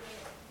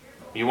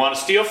 You want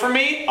to steal from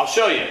me? I'll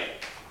show you.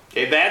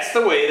 Okay, that's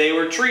the way they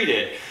were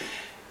treated.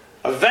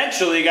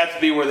 Eventually, it got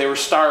to be where they were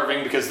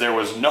starving because there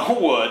was no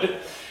wood.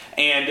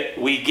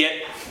 And we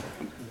get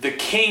the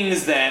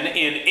kings then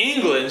in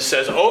England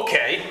says,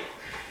 okay,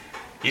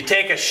 you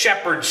take a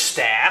shepherd's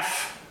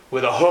staff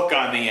with a hook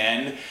on the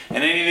end,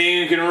 and anything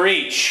you can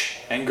reach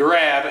and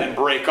grab and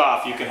break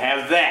off, you can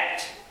have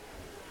that.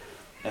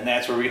 And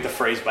that's where we get the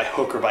phrase by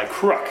hook or by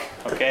crook.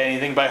 Okay,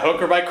 anything by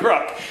hook or by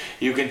crook,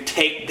 you can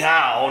take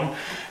down,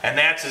 and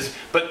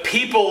but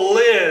people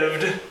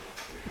lived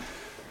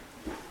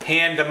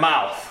hand to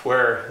mouth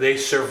where they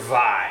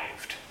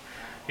survived.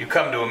 You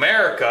come to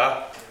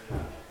America,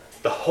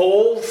 the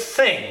whole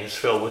thing is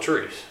filled with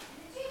trees.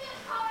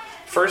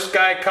 First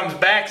guy comes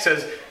back,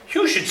 says,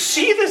 you should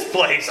see this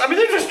place. I mean,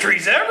 there's just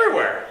trees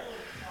everywhere.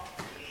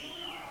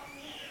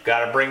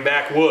 Got to bring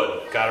back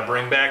wood. Got to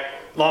bring back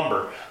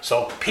lumber.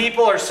 So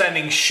people are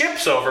sending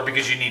ships over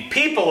because you need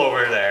people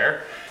over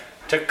there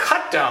to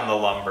cut down the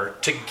lumber,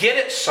 to get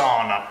it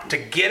sawn up, to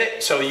get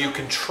it so you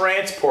can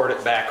transport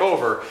it back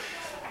over.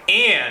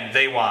 And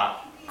they want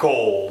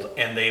gold,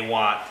 and they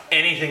want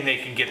anything they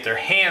can get their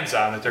hands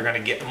on that they're going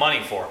to get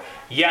money for.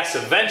 Yes,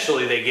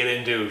 eventually they get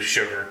into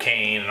sugar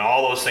cane and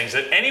all those things.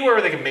 That anywhere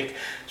where they can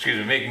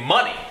make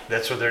money,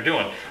 that's what they're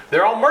doing.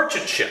 They're all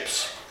merchant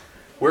ships.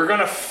 We're going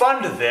to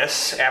fund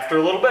this after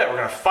a little bit. We're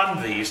going to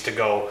fund these to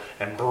go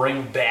and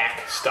bring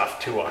back stuff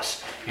to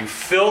us. You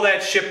fill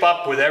that ship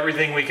up with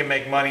everything we can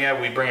make money at,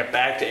 we bring it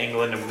back to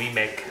England, and we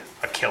make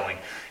a killing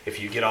if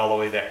you get all the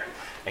way there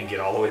and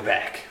get all the way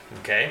back.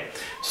 Okay?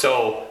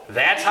 So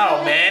that's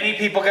how many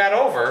people got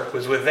over,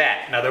 was with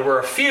that. Now there were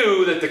a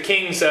few that the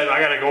king said, I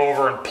got to go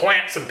over and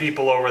plant some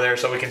people over there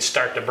so we can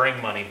start to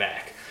bring money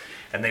back.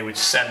 And they would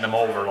send them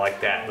over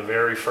like that, the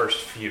very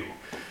first few.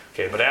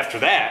 Okay, but after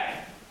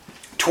that,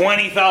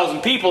 20,000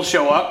 people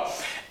show up,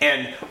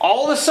 and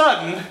all of a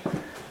sudden,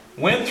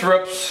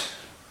 Winthrop's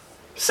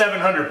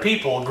 700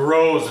 people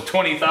grows to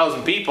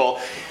 20,000 people.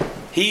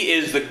 He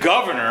is the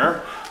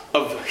governor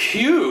of a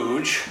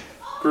huge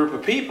group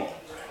of people.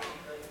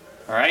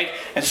 All right?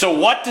 And so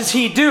what does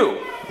he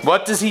do?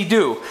 What does he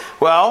do?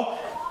 Well,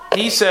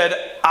 he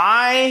said,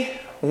 I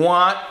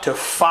want to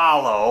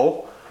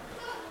follow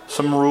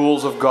some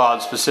rules of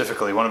God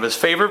specifically. One of his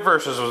favorite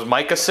verses was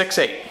Micah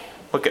 6:8.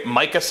 Look at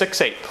Micah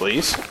 6:8,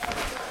 please.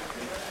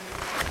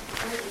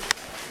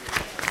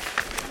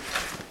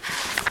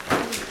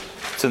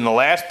 It's in the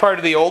last part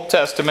of the Old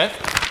Testament.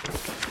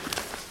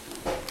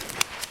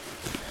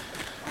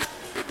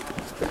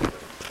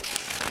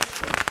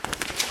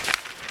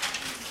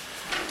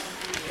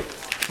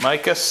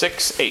 Micah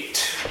 6:8.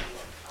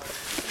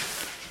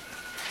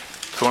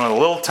 It's one of the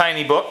little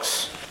tiny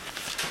books.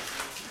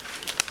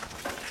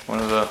 One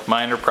of the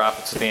minor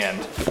prophets at the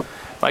end.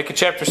 Micah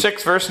chapter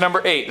 6, verse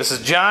number 8. This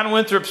is John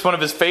Winthrop's one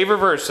of his favorite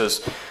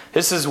verses.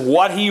 This is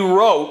what he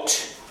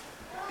wrote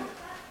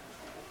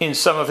in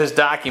some of his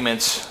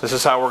documents. This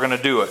is how we're going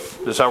to do it.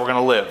 This is how we're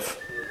going to live.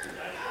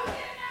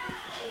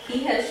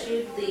 He has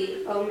shewed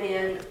thee, O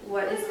man,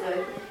 what is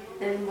good,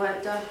 and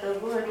what doth the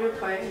Lord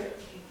require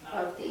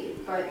of thee,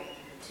 but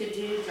to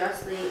do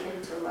justly,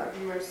 and to love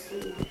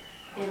mercy,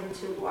 and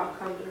to walk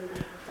humbly with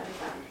thy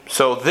God.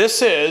 So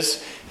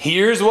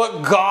here's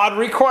what God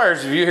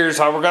requires of you. Here's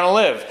how we're going to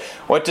live.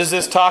 What does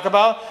this talk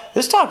about?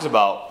 This talks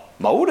about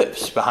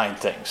motives behind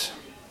things.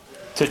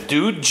 To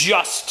do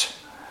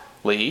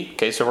justly.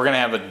 Okay, so we're going to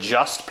have a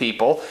just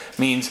people.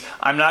 Means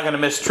I'm not going to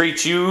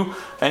mistreat you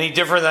any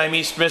different than I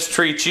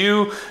mistreat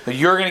you.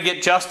 You're going to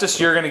get justice.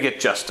 You're going to get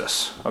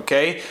justice.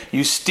 Okay?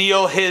 You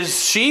steal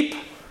his sheep,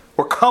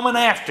 we're coming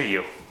after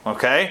you.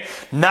 Okay?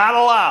 Not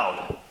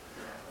allowed.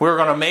 We're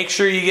going to make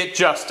sure you get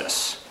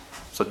justice.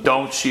 So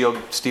don't steal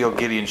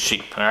Gideon's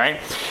sheep. All right?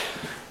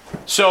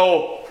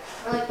 So,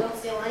 Or like, don't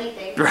steal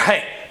anything.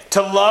 right.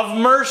 To love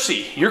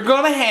mercy. You're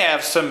going to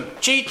have some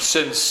cheats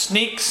and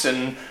sneaks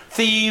and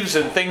thieves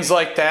and things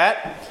like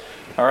that.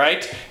 All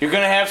right? You're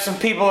going to have some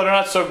people that are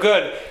not so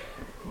good.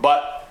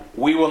 But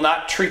we will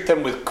not treat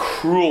them with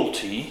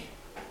cruelty.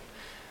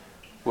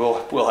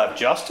 We'll have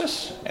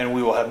justice and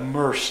we will have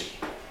mercy.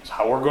 That's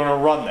how we're going to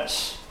run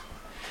this.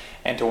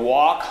 And to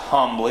walk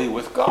humbly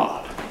with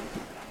God.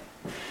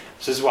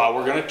 This is how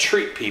we're going to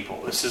treat people.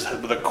 This is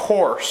the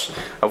course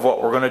of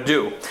what we're going to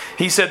do.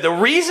 He said the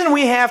reason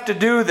we have to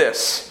do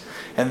this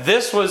And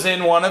this was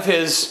in one of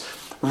his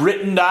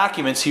written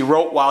documents he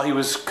wrote while he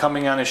was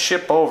coming on his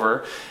ship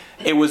over.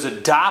 It was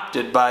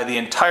adopted by the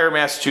entire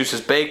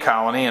Massachusetts Bay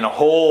Colony and a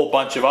whole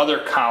bunch of other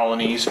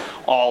colonies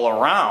all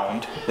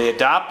around. They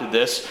adopted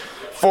this.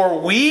 For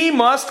we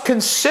must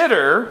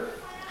consider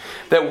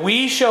that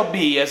we shall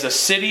be as a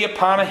city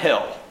upon a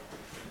hill.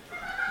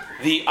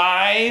 The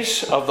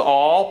eyes of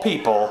all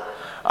people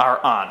are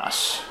on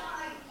us.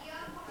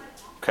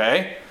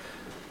 Okay?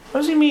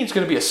 What does he mean it's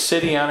going to be a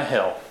city on a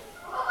hill?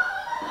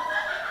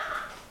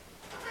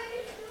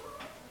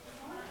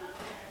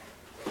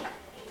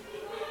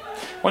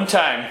 One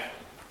time,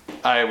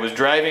 I was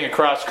driving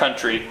across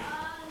country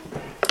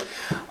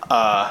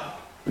a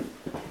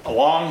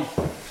long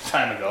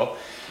time ago.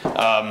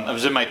 I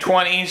was in my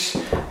 20s,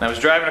 and I was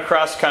driving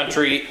across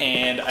country,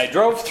 and I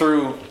drove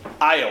through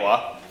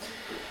Iowa.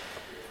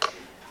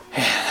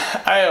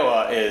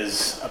 Iowa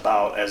is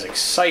about as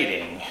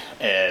exciting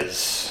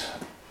as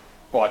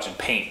watching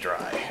paint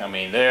dry. I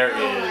mean, there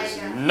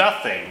is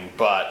nothing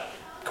but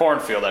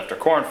cornfield after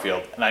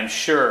cornfield, and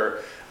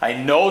I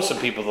know some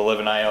people that live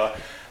in Iowa.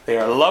 They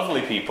are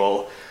lovely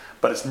people,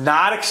 but it's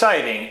not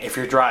exciting if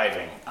you're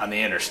driving on the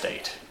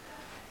interstate.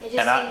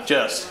 And not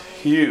just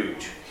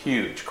huge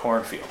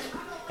cornfield.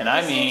 And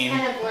I mean,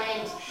 kind of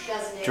bland,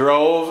 doesn't it?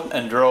 drove,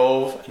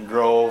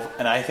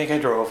 and I think I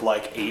drove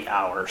like 8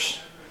 hours.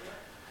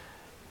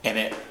 And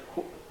it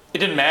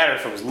didn't matter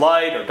if it was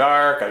light or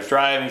dark. I was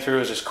driving through, it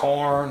was just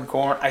corn.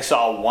 I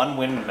saw one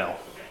windmill.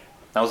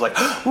 I was like,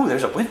 ooh,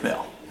 there's a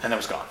windmill. And it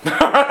was gone.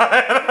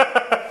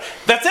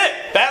 That's it.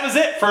 That was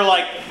it for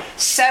like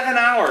 7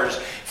 hours.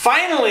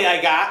 Finally,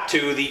 I got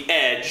to the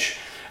edge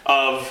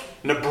of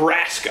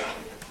Nebraska.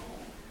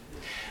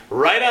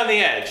 Right on the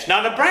edge.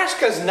 Now,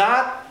 Nebraska's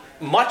not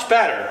much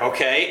better,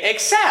 okay?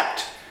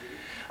 Except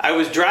I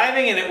was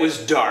driving and it was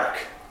dark.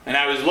 And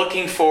I was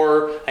looking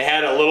I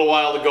had a little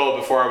while to go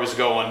before I was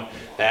going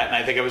that. And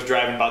I think I was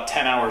driving about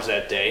 10 hours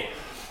that day.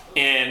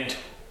 And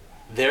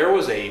there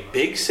was a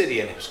big city,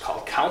 and it was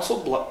called Council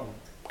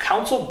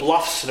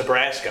Bluffs,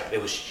 Nebraska.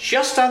 It was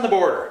just on the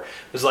border.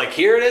 It was like,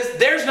 here it is,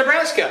 there's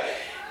Nebraska.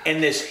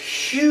 And this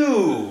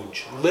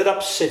huge lit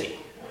up city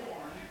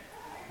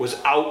was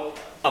out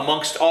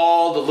amongst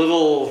all the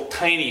little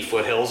tiny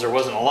foothills. There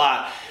wasn't a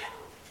lot.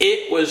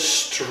 It was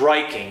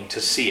striking to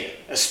see it,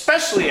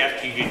 especially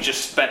after you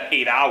just spent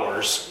 8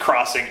 hours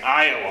crossing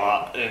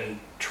Iowa and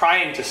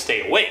trying to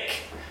stay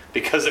awake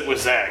because it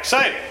was that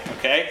exciting,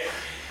 okay?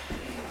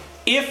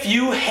 If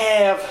you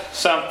have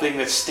something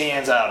that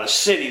stands out, a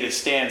city that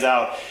stands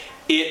out,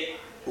 it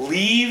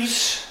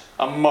leaves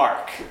a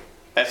mark.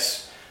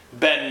 That's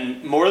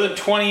been more than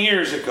 20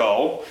 years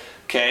ago,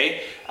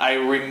 okay? I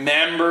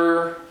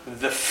remember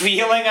the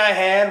feeling I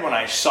had when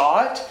I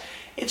saw it.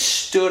 It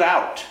stood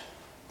out.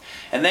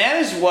 And that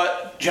is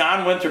what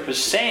John Winthrop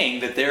is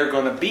saying that they're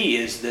going to be,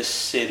 is this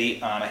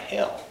city on a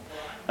hill.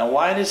 Now,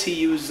 why does he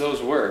use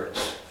those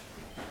words?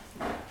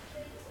 You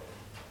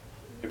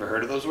ever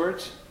heard of those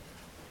words?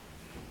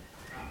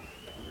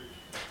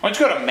 Why don't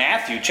you go to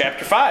Matthew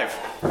chapter 5.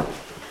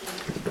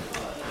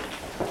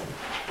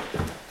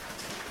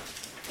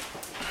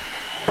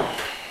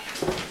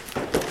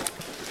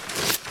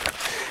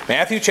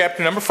 Matthew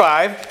chapter number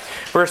 5,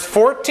 verse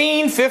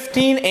 14,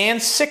 15, and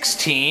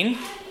 16.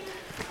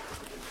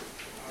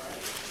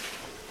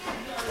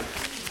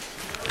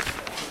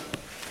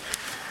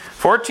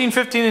 (14,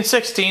 15, and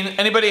 16).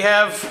 Anybody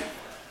have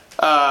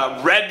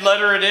red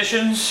letter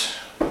editions?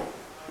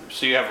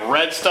 So you have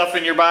red stuff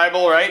in your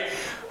Bible, right?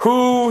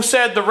 Who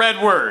said the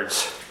red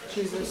words?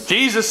 Jesus.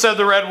 Jesus said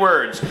the red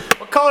words.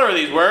 What color are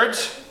these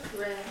words?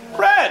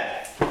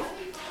 Red.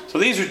 So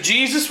these are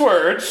Jesus'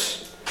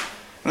 words.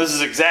 And this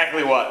is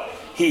exactly what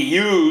he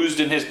used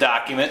in his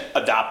document,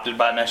 adopted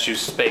by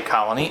Massachusetts Bay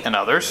Colony and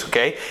others.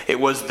 Okay, it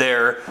was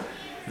their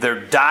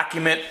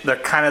document,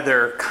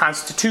 their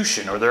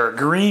constitution or their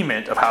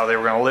agreement of how they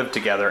were going to live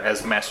together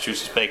as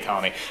Massachusetts Bay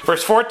Colony.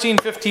 Verse 14,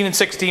 15, and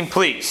 16,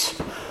 please.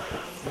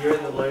 You're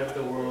the light of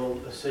the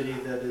world. A city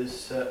that is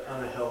set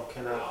on a hill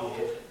cannot be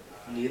hid.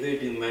 Neither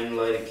do men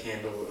light a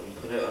candle and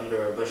put it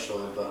under a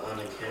bushel, but on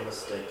a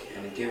candlestick,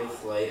 and it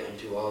giveth light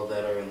unto all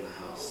that are in the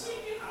house.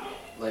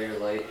 Let your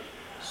light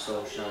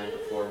so shine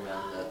before men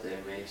that they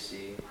may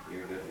see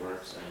your good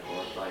works and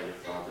glorify your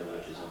Father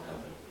which is in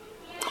heaven.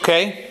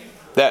 Okay,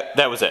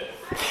 that was it.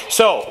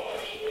 So,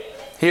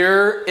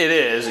 here it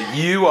is.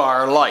 You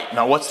are light.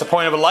 Now, what's the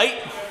point of a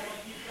light?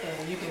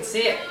 You can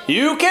see it.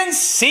 You can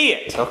see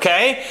it,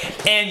 okay?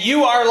 And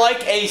you are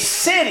like a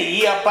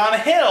city up on a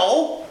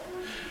hill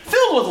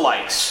filled with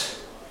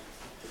lights.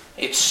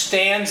 It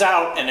stands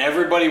out and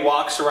everybody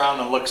walks around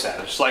and looks at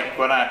it. It's like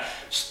when I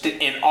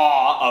in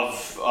awe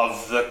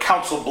of the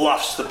Council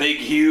Bluffs, the big,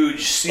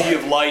 huge sea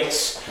of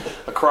lights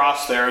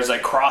across there. As I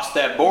crossed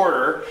that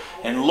border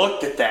and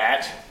looked at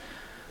that,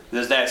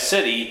 there's that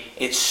city.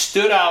 It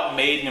stood out and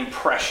made an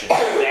impression.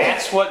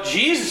 That's what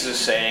Jesus is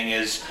saying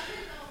is,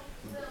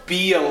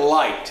 be a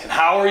light. And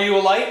how are you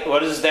a light?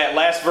 What is that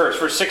last verse?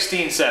 Verse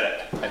 16 said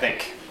it, I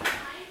think.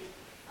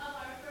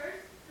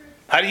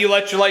 How do you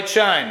let your light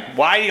shine?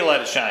 Why do you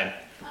let it shine?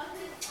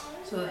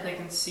 So that they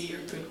can see your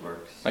good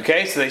works.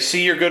 Okay, so they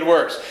see your good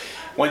works.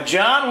 When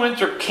John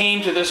Winthrop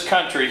came to this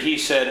country, he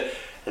said,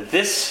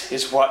 this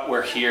is what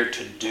we're here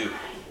to do.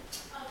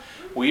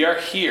 We are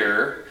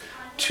here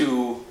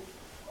to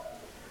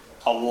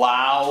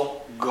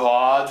allow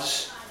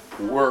God's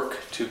work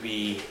to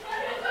be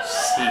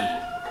seen.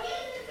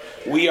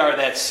 We are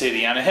that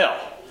city on a hill.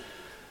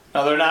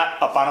 Now, they're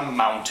not up on a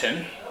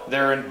mountain.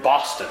 They're in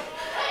Boston.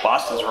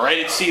 Boston's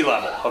right at sea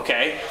level,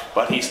 okay?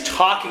 But he's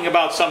talking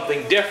about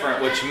something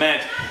different, which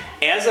meant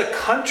as a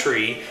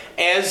country,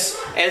 as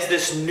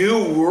this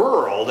new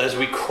world, as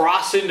we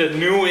cross into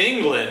New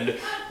England,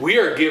 we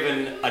are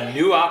given a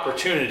new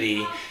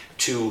opportunity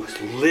to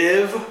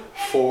live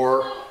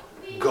for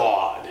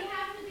God.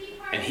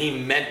 And he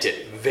meant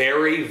it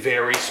very,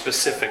 very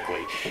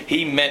specifically.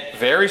 He meant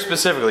very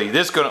specifically,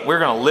 we're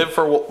going to live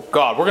for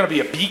God. We're going to be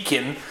a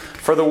beacon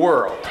for the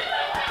world.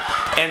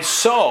 And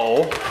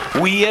so,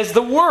 we as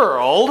the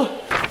world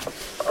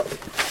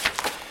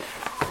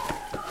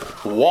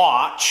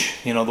watch,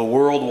 the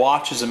world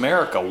watches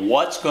America.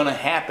 What's going to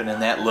happen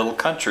in that little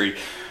country?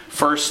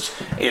 First,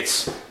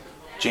 it's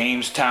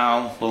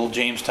Jamestown, little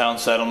Jamestown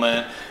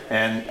settlement,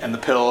 and the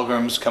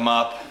Pilgrims come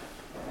up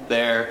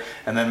there,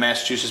 and then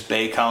Massachusetts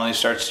Bay Colony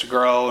starts to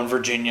grow, and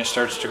Virginia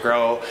starts to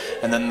grow,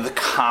 and then the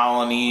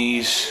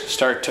colonies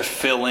start to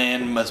fill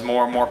in as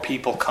more and more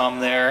people come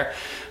there,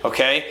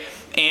 okay?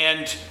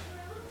 And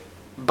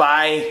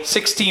by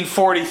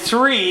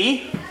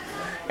 1643,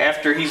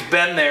 after he's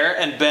been there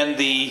and been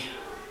the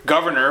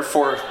governor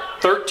for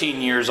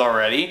 13 years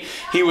already,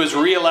 he was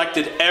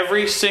reelected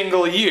every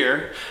single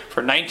year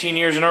for 19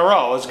 years in a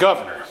row as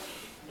governor.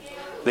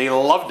 They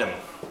loved him.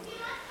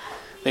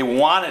 They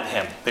wanted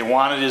him. They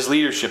wanted his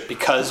leadership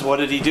because what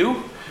did he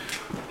do?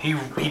 He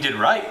did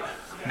right.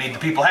 Made the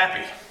people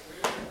happy.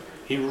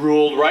 He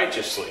ruled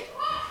righteously.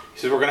 He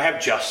said, we're going to have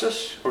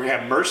justice, we're going to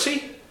have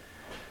mercy,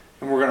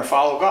 and we're going to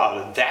follow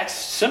God. And that's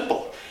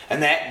simple.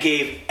 And that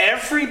gave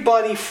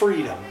everybody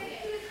freedom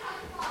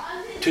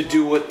to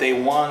do what they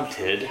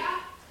wanted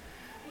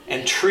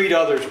and treat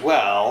others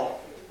well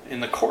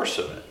in the course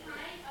of it.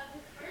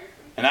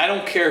 And I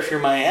don't care if you're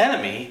my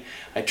enemy,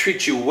 I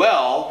treat you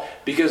well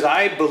because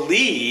I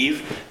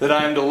believe that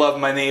I am to love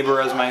my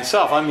neighbor as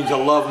myself. I mean to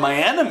love my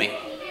enemy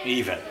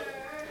even.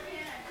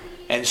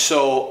 And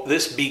so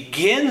this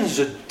begins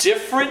a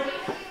different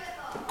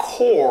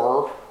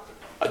core,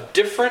 a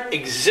different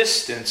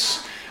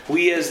existence.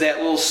 We as that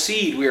little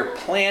seed, we are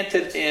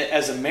planted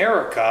as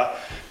America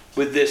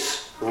with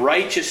this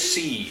righteous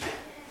seed.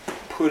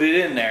 Put it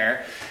in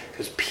there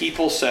because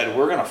people said,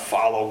 we're going to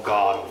follow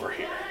God over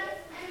here.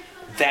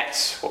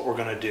 That's what we're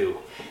going to do.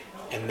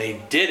 And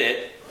they did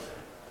it,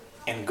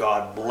 and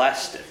God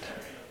blessed it.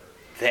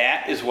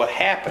 That is what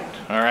happened,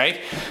 all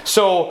right?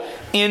 So,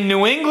 in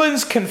New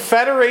England's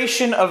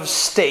Confederation of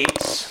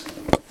States,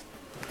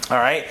 all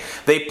right,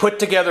 they put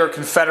together a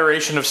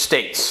Confederation of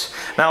States.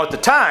 Now, at the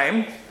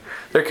time,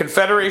 their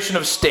Confederation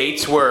of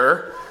States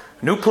were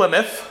New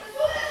Plymouth,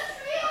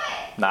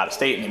 not a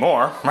state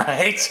anymore,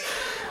 right?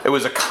 It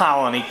was a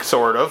colony,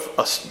 sort of.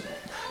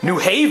 New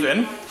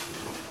Haven,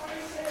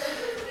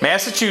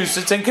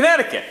 Massachusetts, and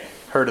Connecticut.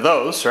 Heard of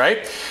those,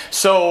 right?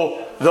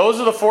 So those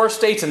are the 4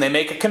 states, and they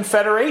make a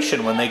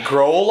confederation when they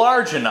grow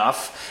large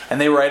enough,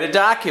 and they write a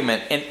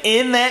document. And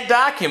in that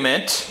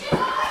document,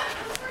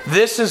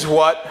 this is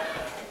what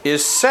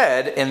is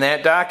said in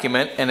that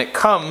document, and it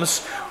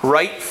comes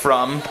right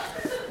from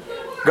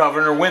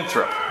Governor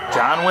Winthrop,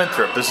 John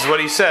Winthrop. This is what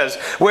he says.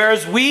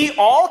 Whereas we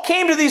all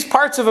came to these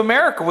parts of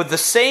America with the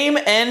same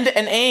end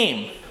and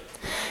aim,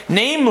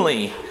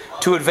 namely,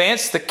 to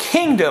advance the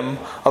kingdom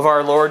of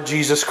our Lord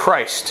Jesus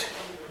Christ,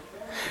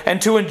 and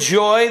to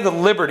enjoy the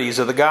liberties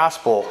of the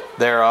gospel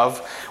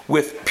thereof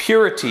with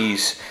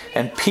purities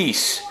and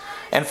peace,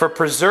 and for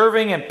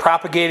preserving and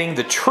propagating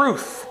the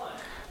truth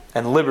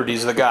and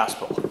liberties of the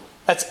gospel.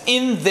 That's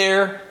in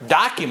their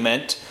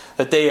document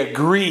that they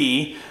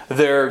agree,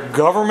 their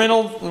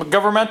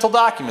governmental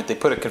document. They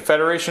put a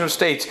Confederation of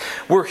States.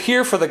 We're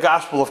here for the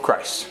gospel of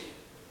Christ.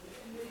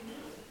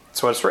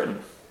 That's what it's written.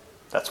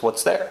 That's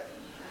what's there.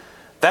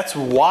 That's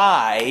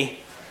why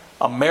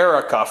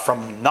America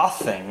from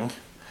nothing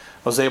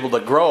was able to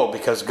grow,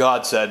 because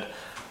God said,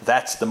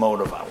 that's the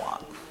motive I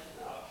want.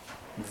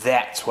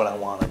 That's what I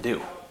want to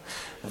do.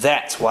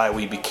 That's why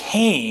we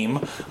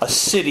became a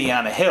city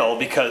on a hill,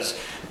 because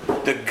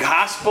the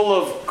gospel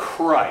of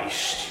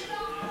Christ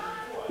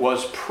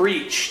was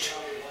preached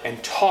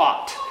and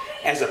taught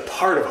as a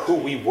part of who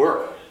we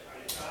were.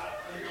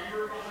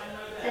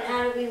 Then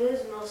how did we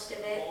lose most of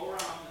it?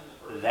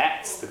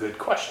 That's the good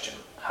question.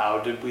 How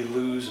did we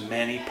lose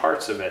many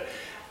parts of it?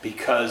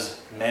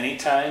 Because many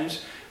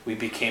times we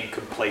became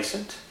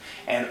complacent,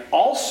 and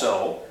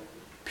also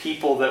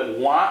people that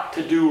want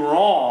to do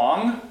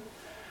wrong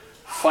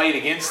fight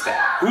against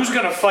that. Who's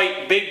going to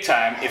fight big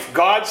time if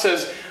God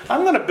says,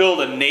 I'm going to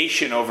build a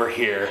nation over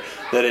here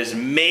that is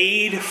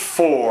made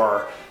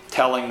for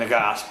telling the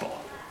gospel?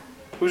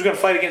 Who's going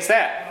to fight against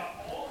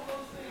that?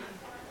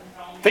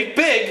 Think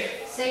big.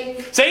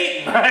 Satan.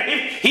 Satan,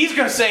 right? He's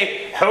going to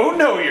say, oh,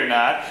 no, you're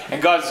not.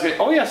 And God's going to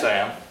say, oh, yes, I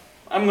am.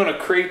 I'm going to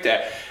create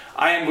that.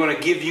 I am going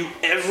to give you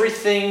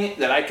everything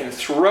that I can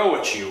throw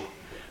at you.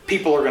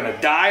 People are going to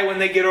die when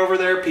they get over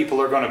there.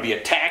 People are going to be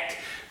attacked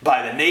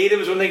by the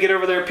natives when they get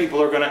over there.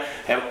 People are going to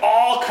have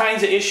all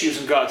kinds of issues.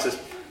 And God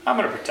says, I'm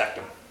going to protect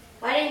them.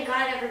 Why didn't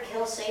God ever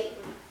kill Satan?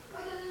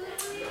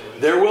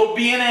 There will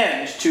be an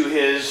end to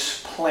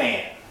his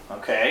plan.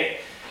 Okay?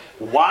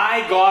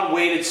 Why God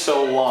waited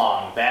so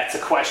long? That's a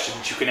question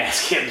that you can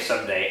ask him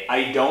someday.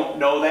 I don't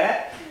know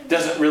that.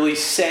 Doesn't really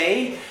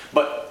say.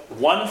 But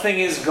one thing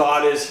is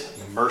God is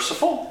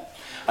merciful.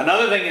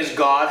 Another thing is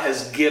God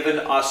has given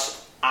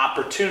us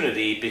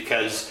opportunity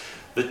because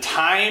the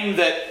time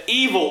that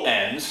evil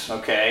ends,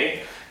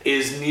 okay,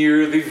 is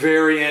near the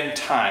very end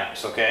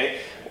times,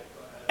 okay?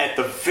 At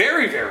the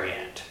very, very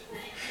end.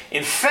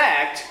 In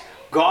fact,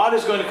 God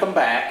is going to come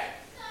back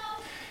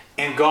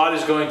and God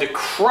is going to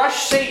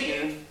crush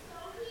Satan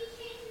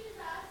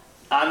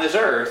on this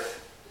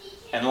earth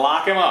and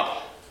lock him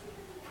up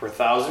for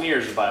 1,000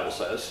 years, the Bible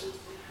says.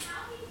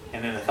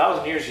 And in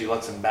 1,000 years, he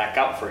lets him back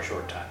out for a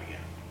short time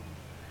again.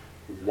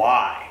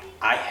 Why?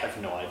 I have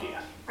no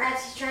idea.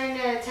 Perhaps he's trying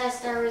to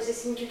test our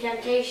resistance to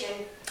temptation.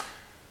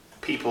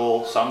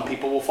 Some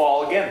people will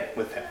fall again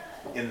with him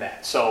in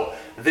that. So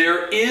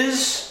there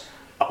is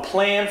a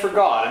plan for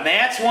God. And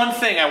that's one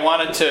thing I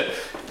wanted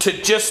to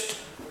just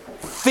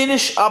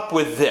finish up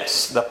with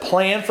this. The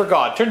plan for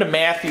God. Turn to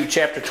Matthew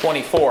chapter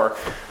 24.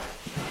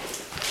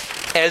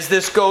 As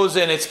this goes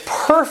in, it's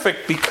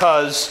perfect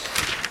because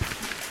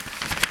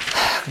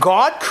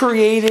God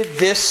created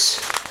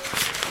this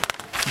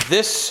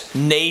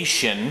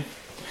nation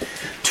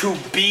to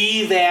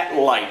be that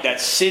light, that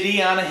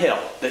city on a hill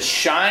that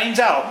shines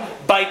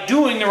out by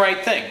doing the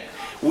right thing.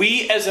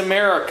 We as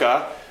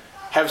America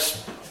have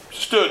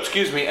stood,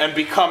 and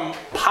become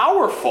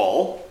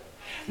powerful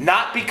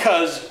not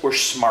because we're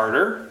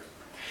smarter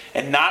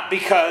and not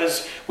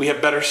because we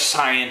have better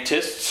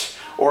scientists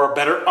or a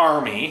better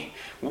army.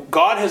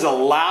 God has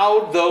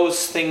allowed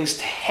those things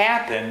to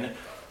happen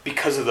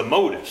because of the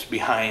motives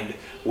behind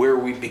where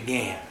we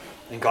began.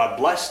 And God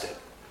blessed it.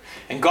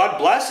 And God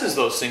blesses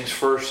those things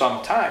for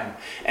some time.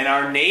 And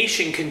our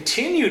nation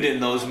continued in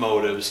those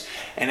motives.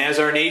 And as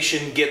our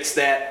nation gets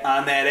that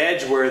on that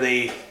edge where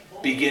they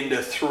begin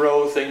to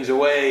throw things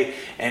away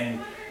and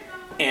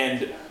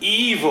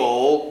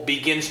evil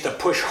begins to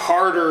push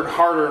harder and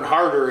harder and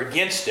harder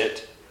against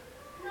it,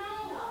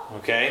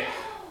 okay,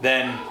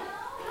 then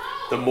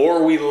the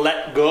more we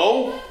let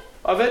go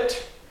of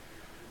it,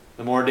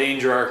 the more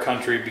danger our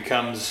country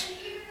becomes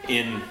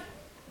in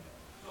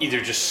either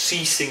just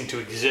ceasing to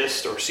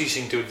exist or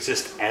ceasing to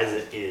exist as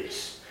it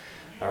is.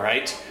 All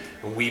right?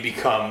 And we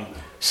become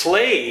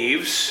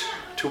slaves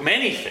to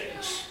many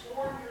things.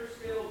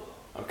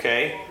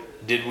 Okay?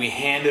 Did we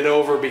hand it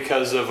over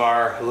because of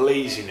our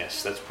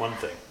laziness? That's one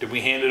thing. Did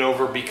we hand it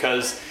over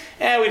because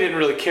we didn't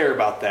really care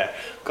about that?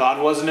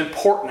 God wasn't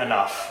important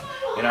enough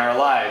in our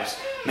lives.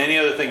 Many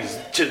other things.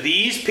 To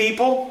these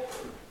people,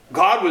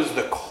 God was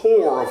the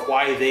core of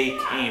why they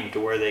came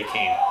to where they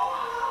came.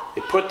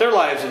 They put their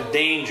lives in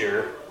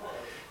danger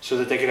so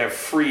that they could have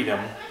freedom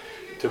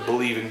to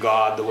believe in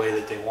God the way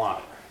that they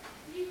want.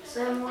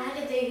 So then why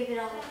did they give it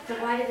up?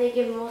 Why did they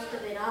give most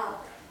of it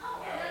up?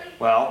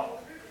 Well,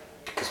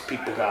 because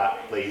people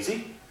got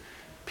lazy.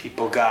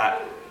 People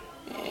got,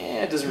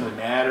 it doesn't really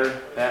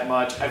matter that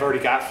much. I've already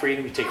got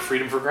freedom. You take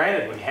freedom for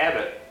granted when you have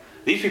it.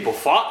 These people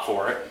fought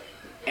for it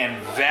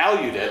and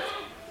valued it.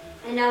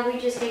 And now we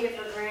just take it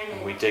for granted.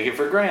 And we take it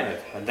for granted.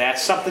 And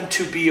that's something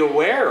to be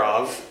aware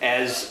of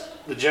as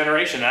the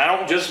generation. And I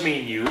don't just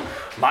mean you,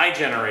 my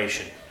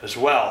generation as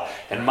well,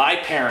 and my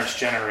parents'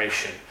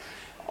 generation.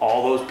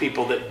 All those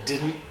people that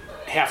didn't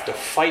have to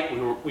fight,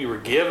 we were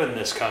given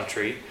this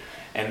country.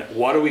 And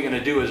what are we going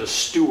to do as a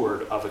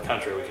steward of a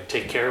country? We can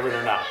take care of it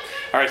or not.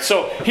 All right,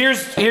 so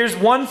here's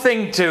one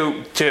thing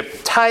to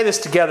tie this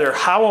together,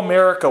 how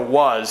America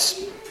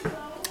was.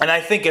 And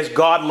I think as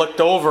God looked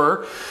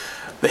over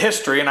the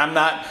history, and I'm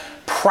not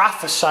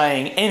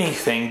prophesying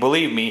anything,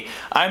 believe me,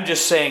 I'm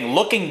just saying,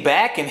 looking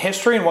back in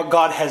history and what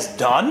God has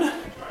done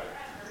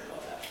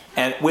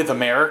and with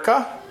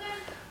America,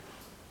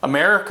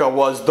 America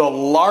was the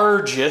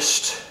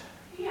largest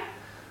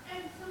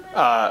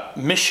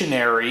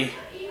missionary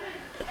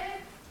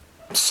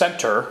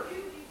center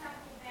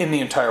in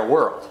the entire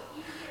world.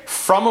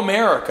 From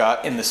America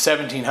in the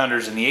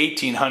 1700s and the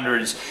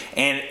 1800s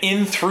and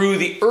in through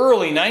the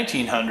early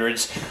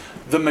 1900s,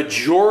 the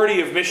majority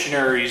of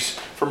missionaries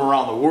from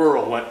around the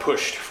world went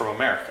pushed from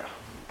America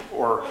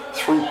or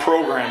through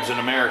programs in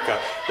America.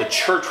 The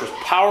church was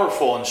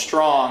powerful and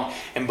strong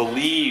and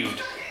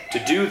believed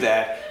to do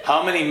that.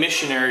 How many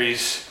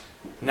missionaries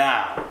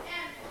now?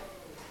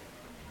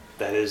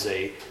 That is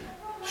a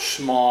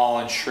small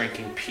and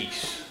shrinking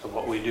piece of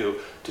what we do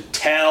to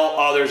tell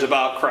others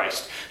about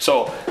Christ.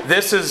 So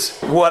this is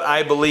what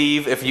I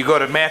believe. If you go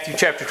to Matthew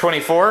chapter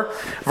 24,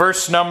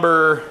 verse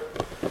number...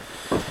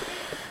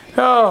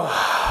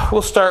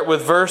 we'll start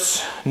with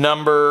verse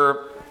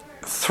number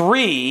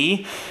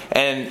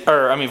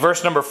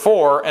verse number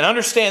 4, and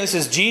understand this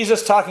is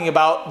Jesus talking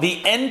about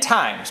the end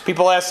times.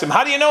 People ask him,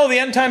 how do you know the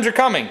end times are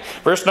coming?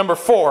 Verse number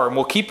 4, and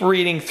we'll keep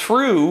reading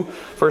through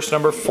verse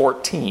number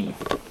 14.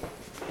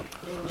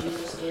 And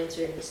Jesus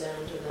answered and said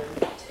unto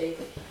them, Take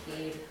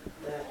heed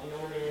that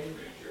no man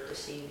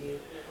deceive you.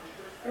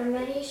 For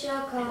many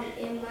shall come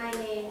in my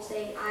name,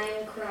 saying, I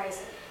am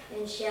Christ,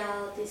 and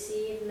shall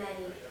deceive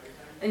many.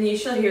 And ye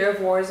shall hear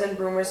of wars and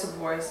rumors of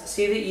wars.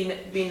 See that ye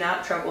be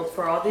not troubled,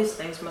 for all these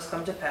things must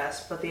come to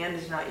pass, but the end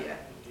is not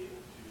yet.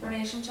 For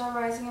nation shall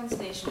rise against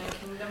nation, and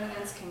kingdom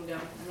against kingdom,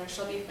 and there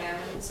shall be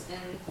famines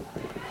and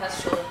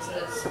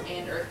pestilences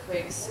and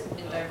earthquakes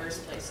in divers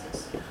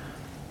places.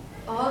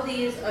 All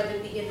these are the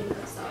beginning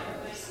of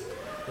sorrows.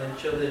 Then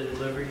shall they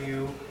deliver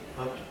you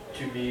up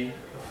to be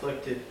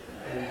afflicted,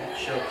 and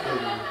shall kill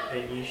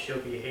you, and ye shall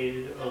be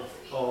hated of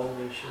all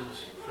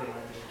nations for my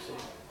name's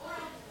sake.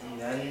 And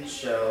then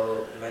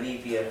shall many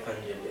be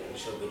offended, and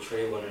shall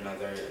betray one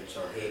another, and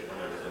shall hate one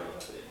another.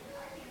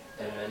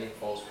 And many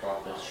false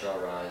prophets shall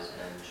rise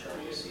and shall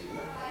deceive them.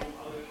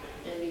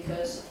 And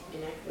because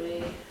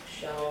iniquity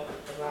shall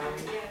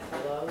abound,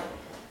 love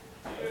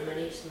of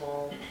many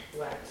small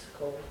wax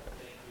cold.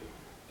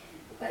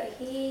 But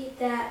he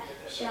that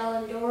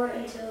shall endure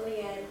until the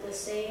end, the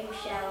same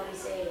shall be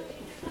saved.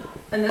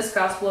 And this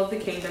gospel of the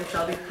kingdom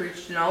shall be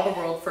preached in all the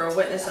world for a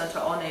witness unto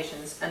all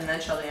nations, and then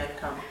shall the end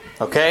come.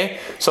 Okay,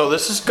 so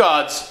this is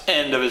God's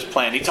end of his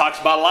plan. He talks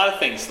about a lot of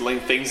things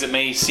that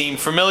may seem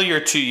familiar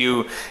to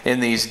you in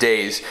these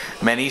days.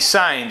 Many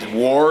signs,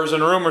 wars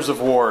and rumors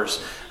of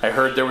wars. I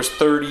heard there was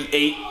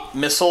 38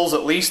 missiles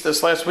at least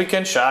this last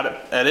weekend shot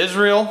at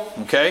Israel,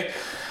 okay,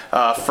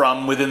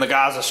 from within the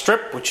Gaza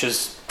Strip, which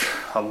is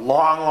a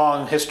long,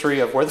 long history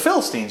of where the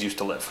Philistines used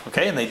to live,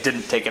 okay, and they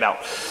didn't take it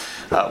out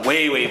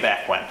way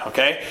back when,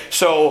 okay.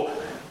 So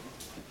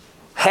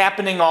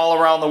happening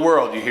all around the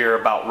world, you hear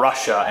about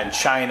Russia and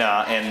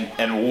China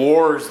and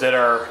wars that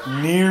are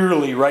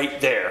nearly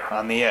right there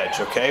on the edge,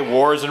 okay,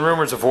 wars and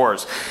rumors of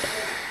wars.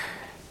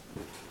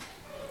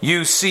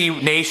 You see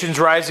nations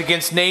rise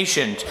against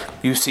nations.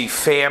 You see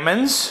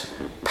famines,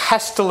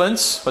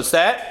 pestilence. What's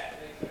that?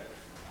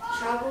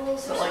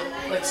 Troubles or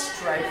something. Like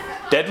strife.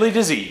 Deadly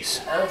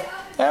disease. Oh.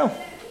 Oh.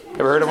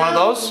 Ever heard of one of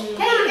those?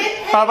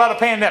 Hey, How about a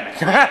pandemic?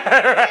 you know what's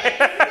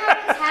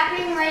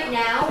happening right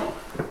now?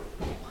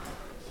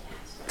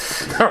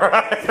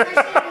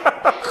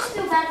 I just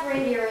feel bad for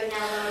India right now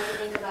when I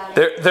think about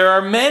it. There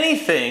are many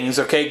things,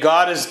 okay,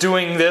 God is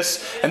doing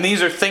this, and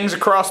these are things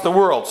across the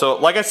world. So,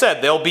 like I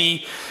said, there'll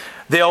be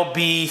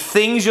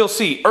things you'll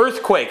see.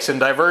 Earthquakes in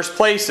diverse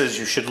places.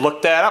 You should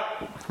look that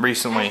up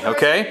recently,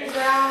 okay?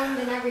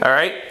 All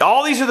right?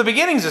 All these are the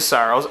beginnings of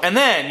sorrows, and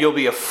then you'll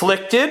be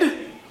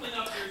afflicted.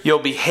 You'll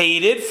be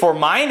hated for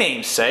my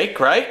name's sake,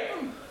 right?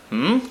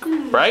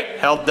 Right?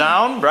 Held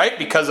down, right?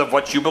 Because of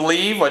what you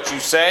believe, what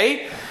you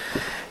say.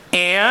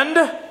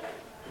 And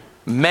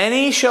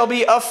many shall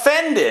be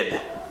offended.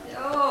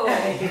 Oh.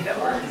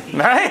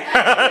 Right?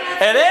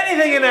 At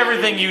anything and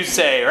everything you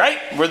say, right?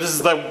 Where this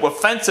is the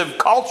offensive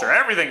culture.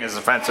 Everything is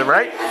offensive,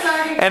 right?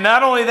 And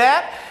not only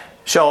that,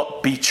 shall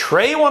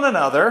betray one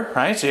another,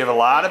 right? So you have a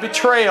lot of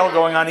betrayal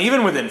going on,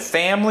 even within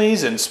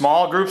families and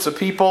small groups of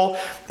people,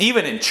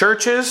 even in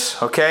churches,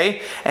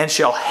 okay? And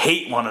shall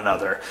hate one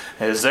another.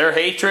 Is there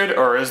hatred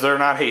or is there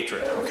not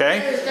hatred,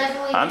 okay?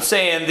 I'm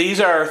saying these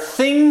are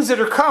things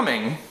that are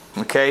coming,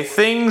 okay?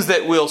 Things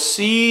that we'll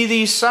see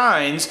these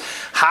signs.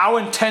 How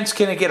intense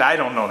can it get? I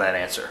don't know that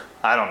answer.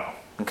 I don't know.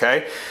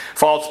 Okay?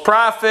 False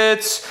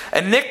prophets,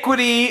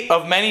 iniquity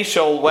of many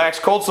shall wax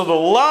cold. So the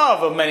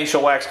love of many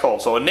shall wax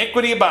cold. So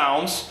iniquity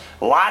abounds,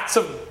 lots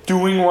of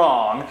doing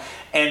wrong,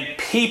 and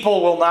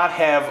people will not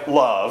have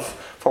love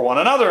for one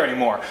another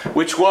anymore,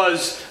 which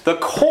was the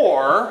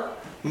core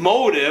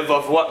motive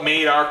of what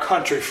made our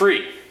country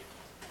free.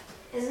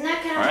 Isn't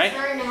that kind of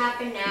starting to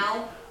happen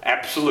now?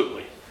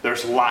 Absolutely.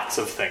 There's lots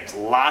of things,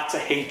 lots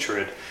of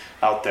hatred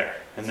out there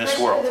in this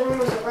world. The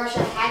rumors of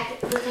Russia had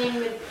the thing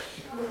with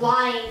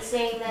lying,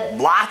 saying that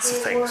lots of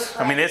things.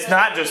 I mean, it's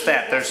not just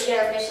that. There's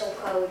their missile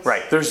codes.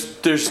 Right.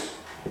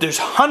 There's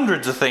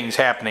hundreds of things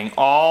happening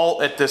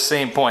all at this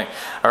same point.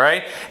 All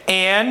right?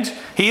 And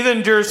he that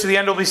endures to the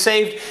end will be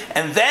saved.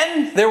 And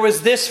then there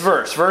was this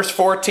verse, verse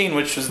 14,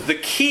 which was the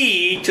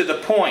key to the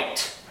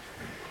point.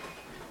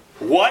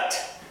 What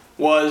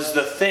was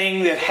the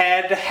thing that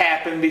had to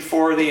happen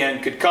before the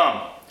end could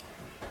come?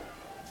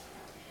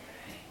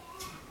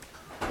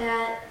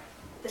 That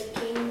the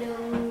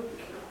kingdom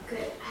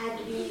had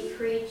to be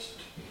preached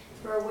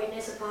for a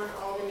witness upon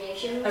all the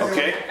nations.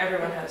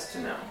 Everyone has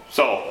to know.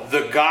 So,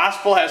 the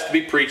gospel has to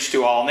be preached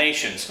to all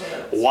nations.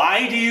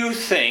 Why do you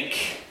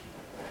think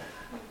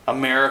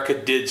America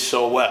did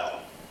so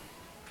well?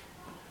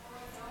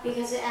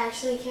 Because it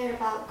actually cared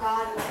about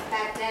God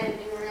back then and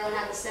didn't really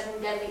have the 7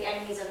 deadly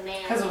enemies of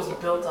man. Because it was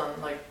built on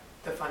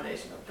the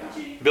foundation of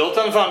God. Built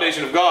on the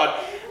foundation of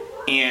God,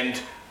 and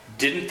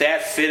didn't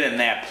that fit in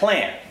that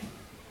plan?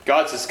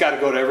 God says it's got to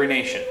go to every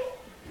nation.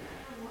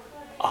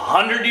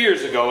 100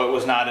 years ago, it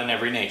was not in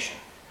every nation.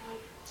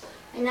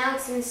 And now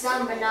it's in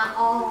some, but not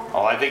all.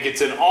 Oh, I think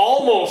it's in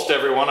almost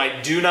everyone.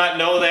 I do not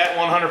know that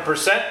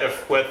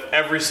 100% with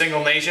every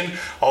single nation,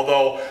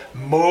 although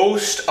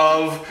most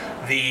of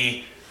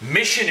the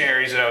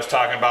missionaries that I was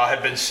talking about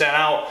have been sent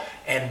out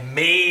and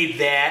made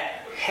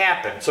that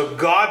happen. So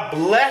God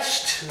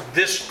blessed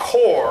this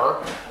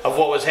core of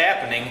what was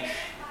happening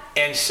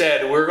and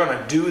said, we're going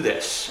to do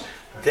this.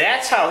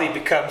 That's how he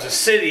becomes a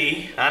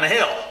city on a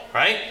hill,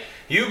 right?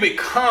 You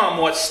become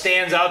what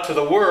stands out to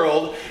the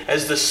world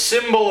as the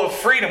symbol of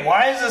freedom.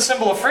 Why is it a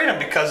symbol of freedom?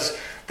 Because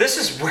this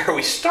is where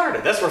we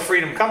started. That's where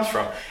freedom comes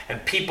from.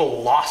 And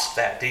people lost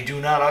that. They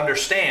do not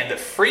understand that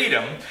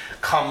freedom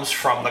comes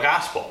from the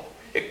gospel.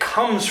 It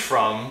comes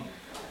from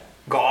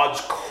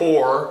God's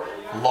core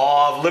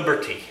law of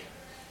liberty.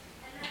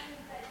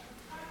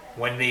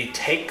 When they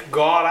take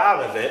God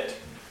out of it,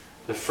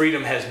 the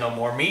freedom has no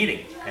more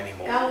meaning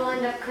anymore. God will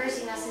end up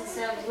cursing us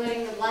instead of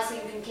letting the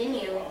blessing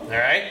continue. All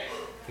right?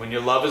 When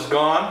your love is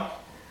gone,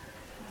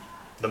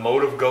 the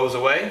motive goes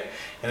away.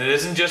 And it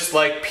isn't just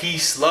like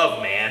peace,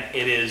 love, man.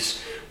 It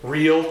is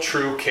real,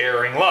 true,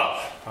 caring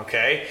love.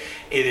 Okay?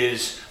 It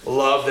is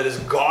love that is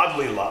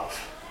godly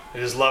love.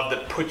 It is love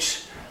that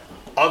puts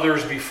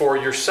others before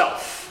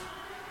yourself.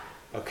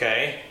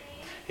 Okay?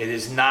 It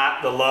is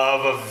not the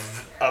love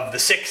of the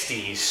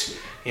 60s,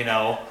 you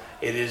know.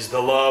 It is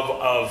the love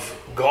of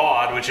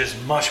God, which is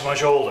much,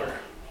 much older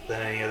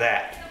than any of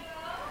that.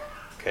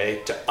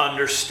 Okay, to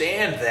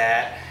understand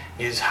that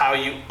is how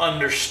you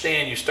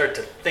understand, you start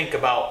to think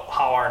about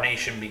how our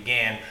nation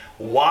began,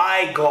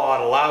 why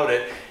God allowed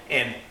it,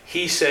 and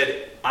he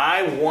said,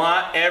 I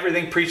want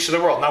everything preached to the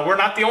world. Now, we're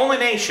not the only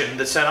nation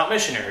that sent out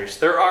missionaries.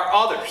 There are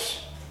others.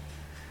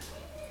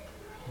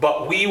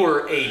 But we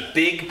were a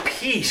big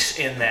piece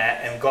in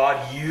that, and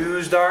God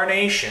used our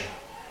nation.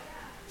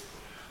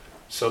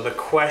 So the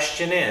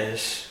question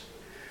is,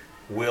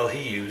 will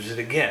he use it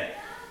again?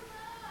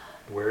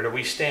 Where do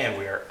we stand?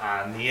 We are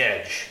on the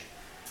edge.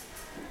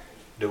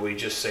 Do we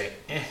just say,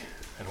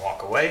 and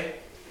walk away?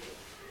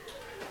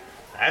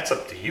 That's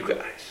up to you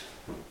guys.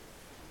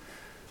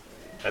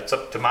 That's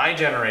up to my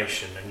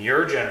generation and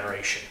your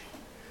generation.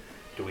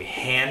 Do we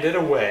hand it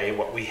away,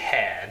 what we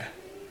had,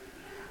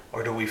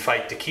 or do we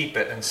fight to keep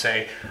it and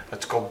say,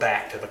 let's go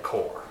back to the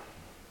core?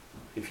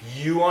 If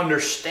you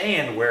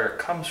understand where it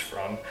comes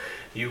from,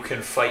 you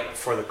can fight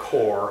for the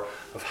core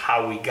of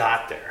how we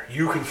got there.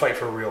 You can fight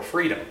for real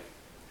freedom.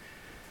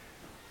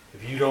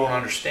 If you don't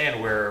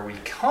understand where we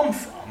come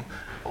from,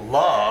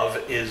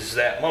 love is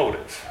that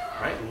motive,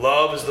 right?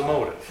 Love is the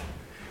motive.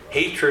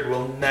 Hatred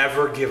will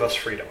never give us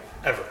freedom,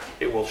 ever.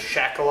 It will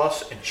shackle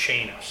us and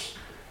chain us,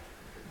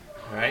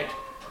 right?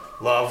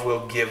 Love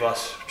will give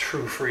us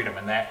true freedom,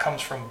 and that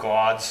comes from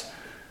God's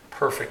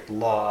perfect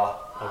law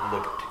of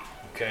liberty,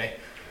 okay?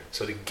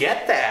 So to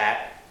get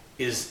that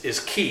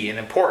is key and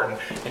important,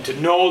 and to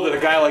know that a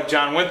guy like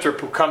John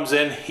Winthrop who comes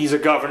in, he's a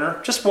governor,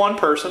 just one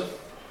person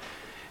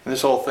in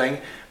this whole thing,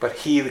 but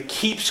he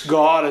keeps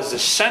God as the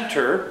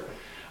center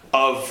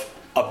of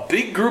a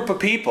big group of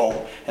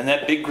people, and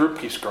that big group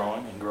keeps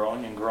growing and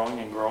growing and growing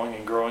and growing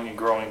and growing and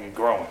growing and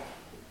growing.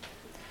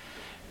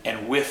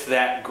 And with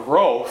that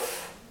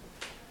growth,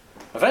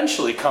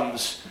 eventually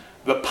comes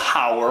the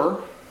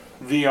power,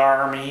 the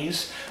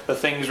armies, the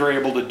things we're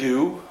able to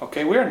do.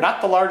 Okay, we are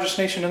not the largest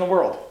nation in the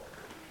world.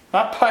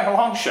 Not by a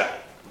long shot.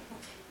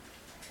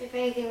 If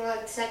anything, we're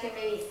like second,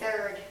 maybe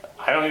third.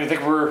 I don't even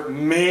think we're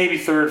maybe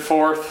third,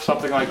 fourth,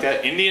 something like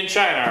that. India and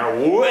China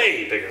are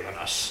way bigger than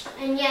us.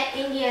 And yet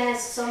India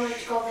has so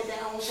much COVID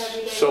that almost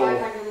every day So,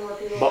 500 more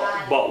people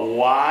die. But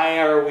why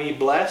are we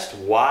blessed?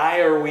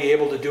 Why are we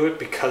able to do it?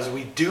 Because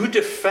we do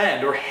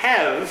defend, or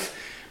have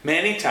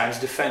many times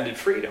defended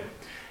freedom.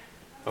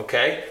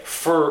 Okay?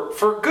 For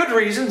good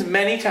reasons,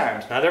 many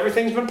times. Not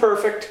everything's been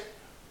perfect.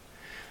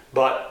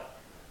 But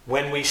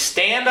when we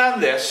stand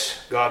on this,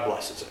 God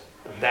blesses it.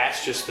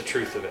 That's just the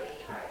truth of it.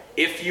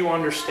 If you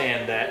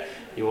understand that,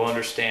 you will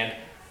understand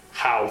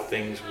how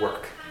things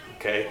work,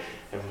 okay?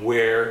 And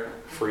where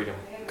freedom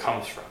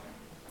comes from.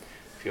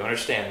 If you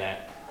understand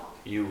that,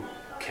 you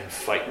can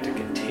fight to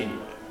continue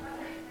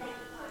it.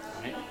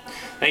 All right?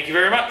 Thank you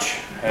very much.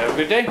 Have a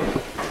good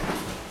day.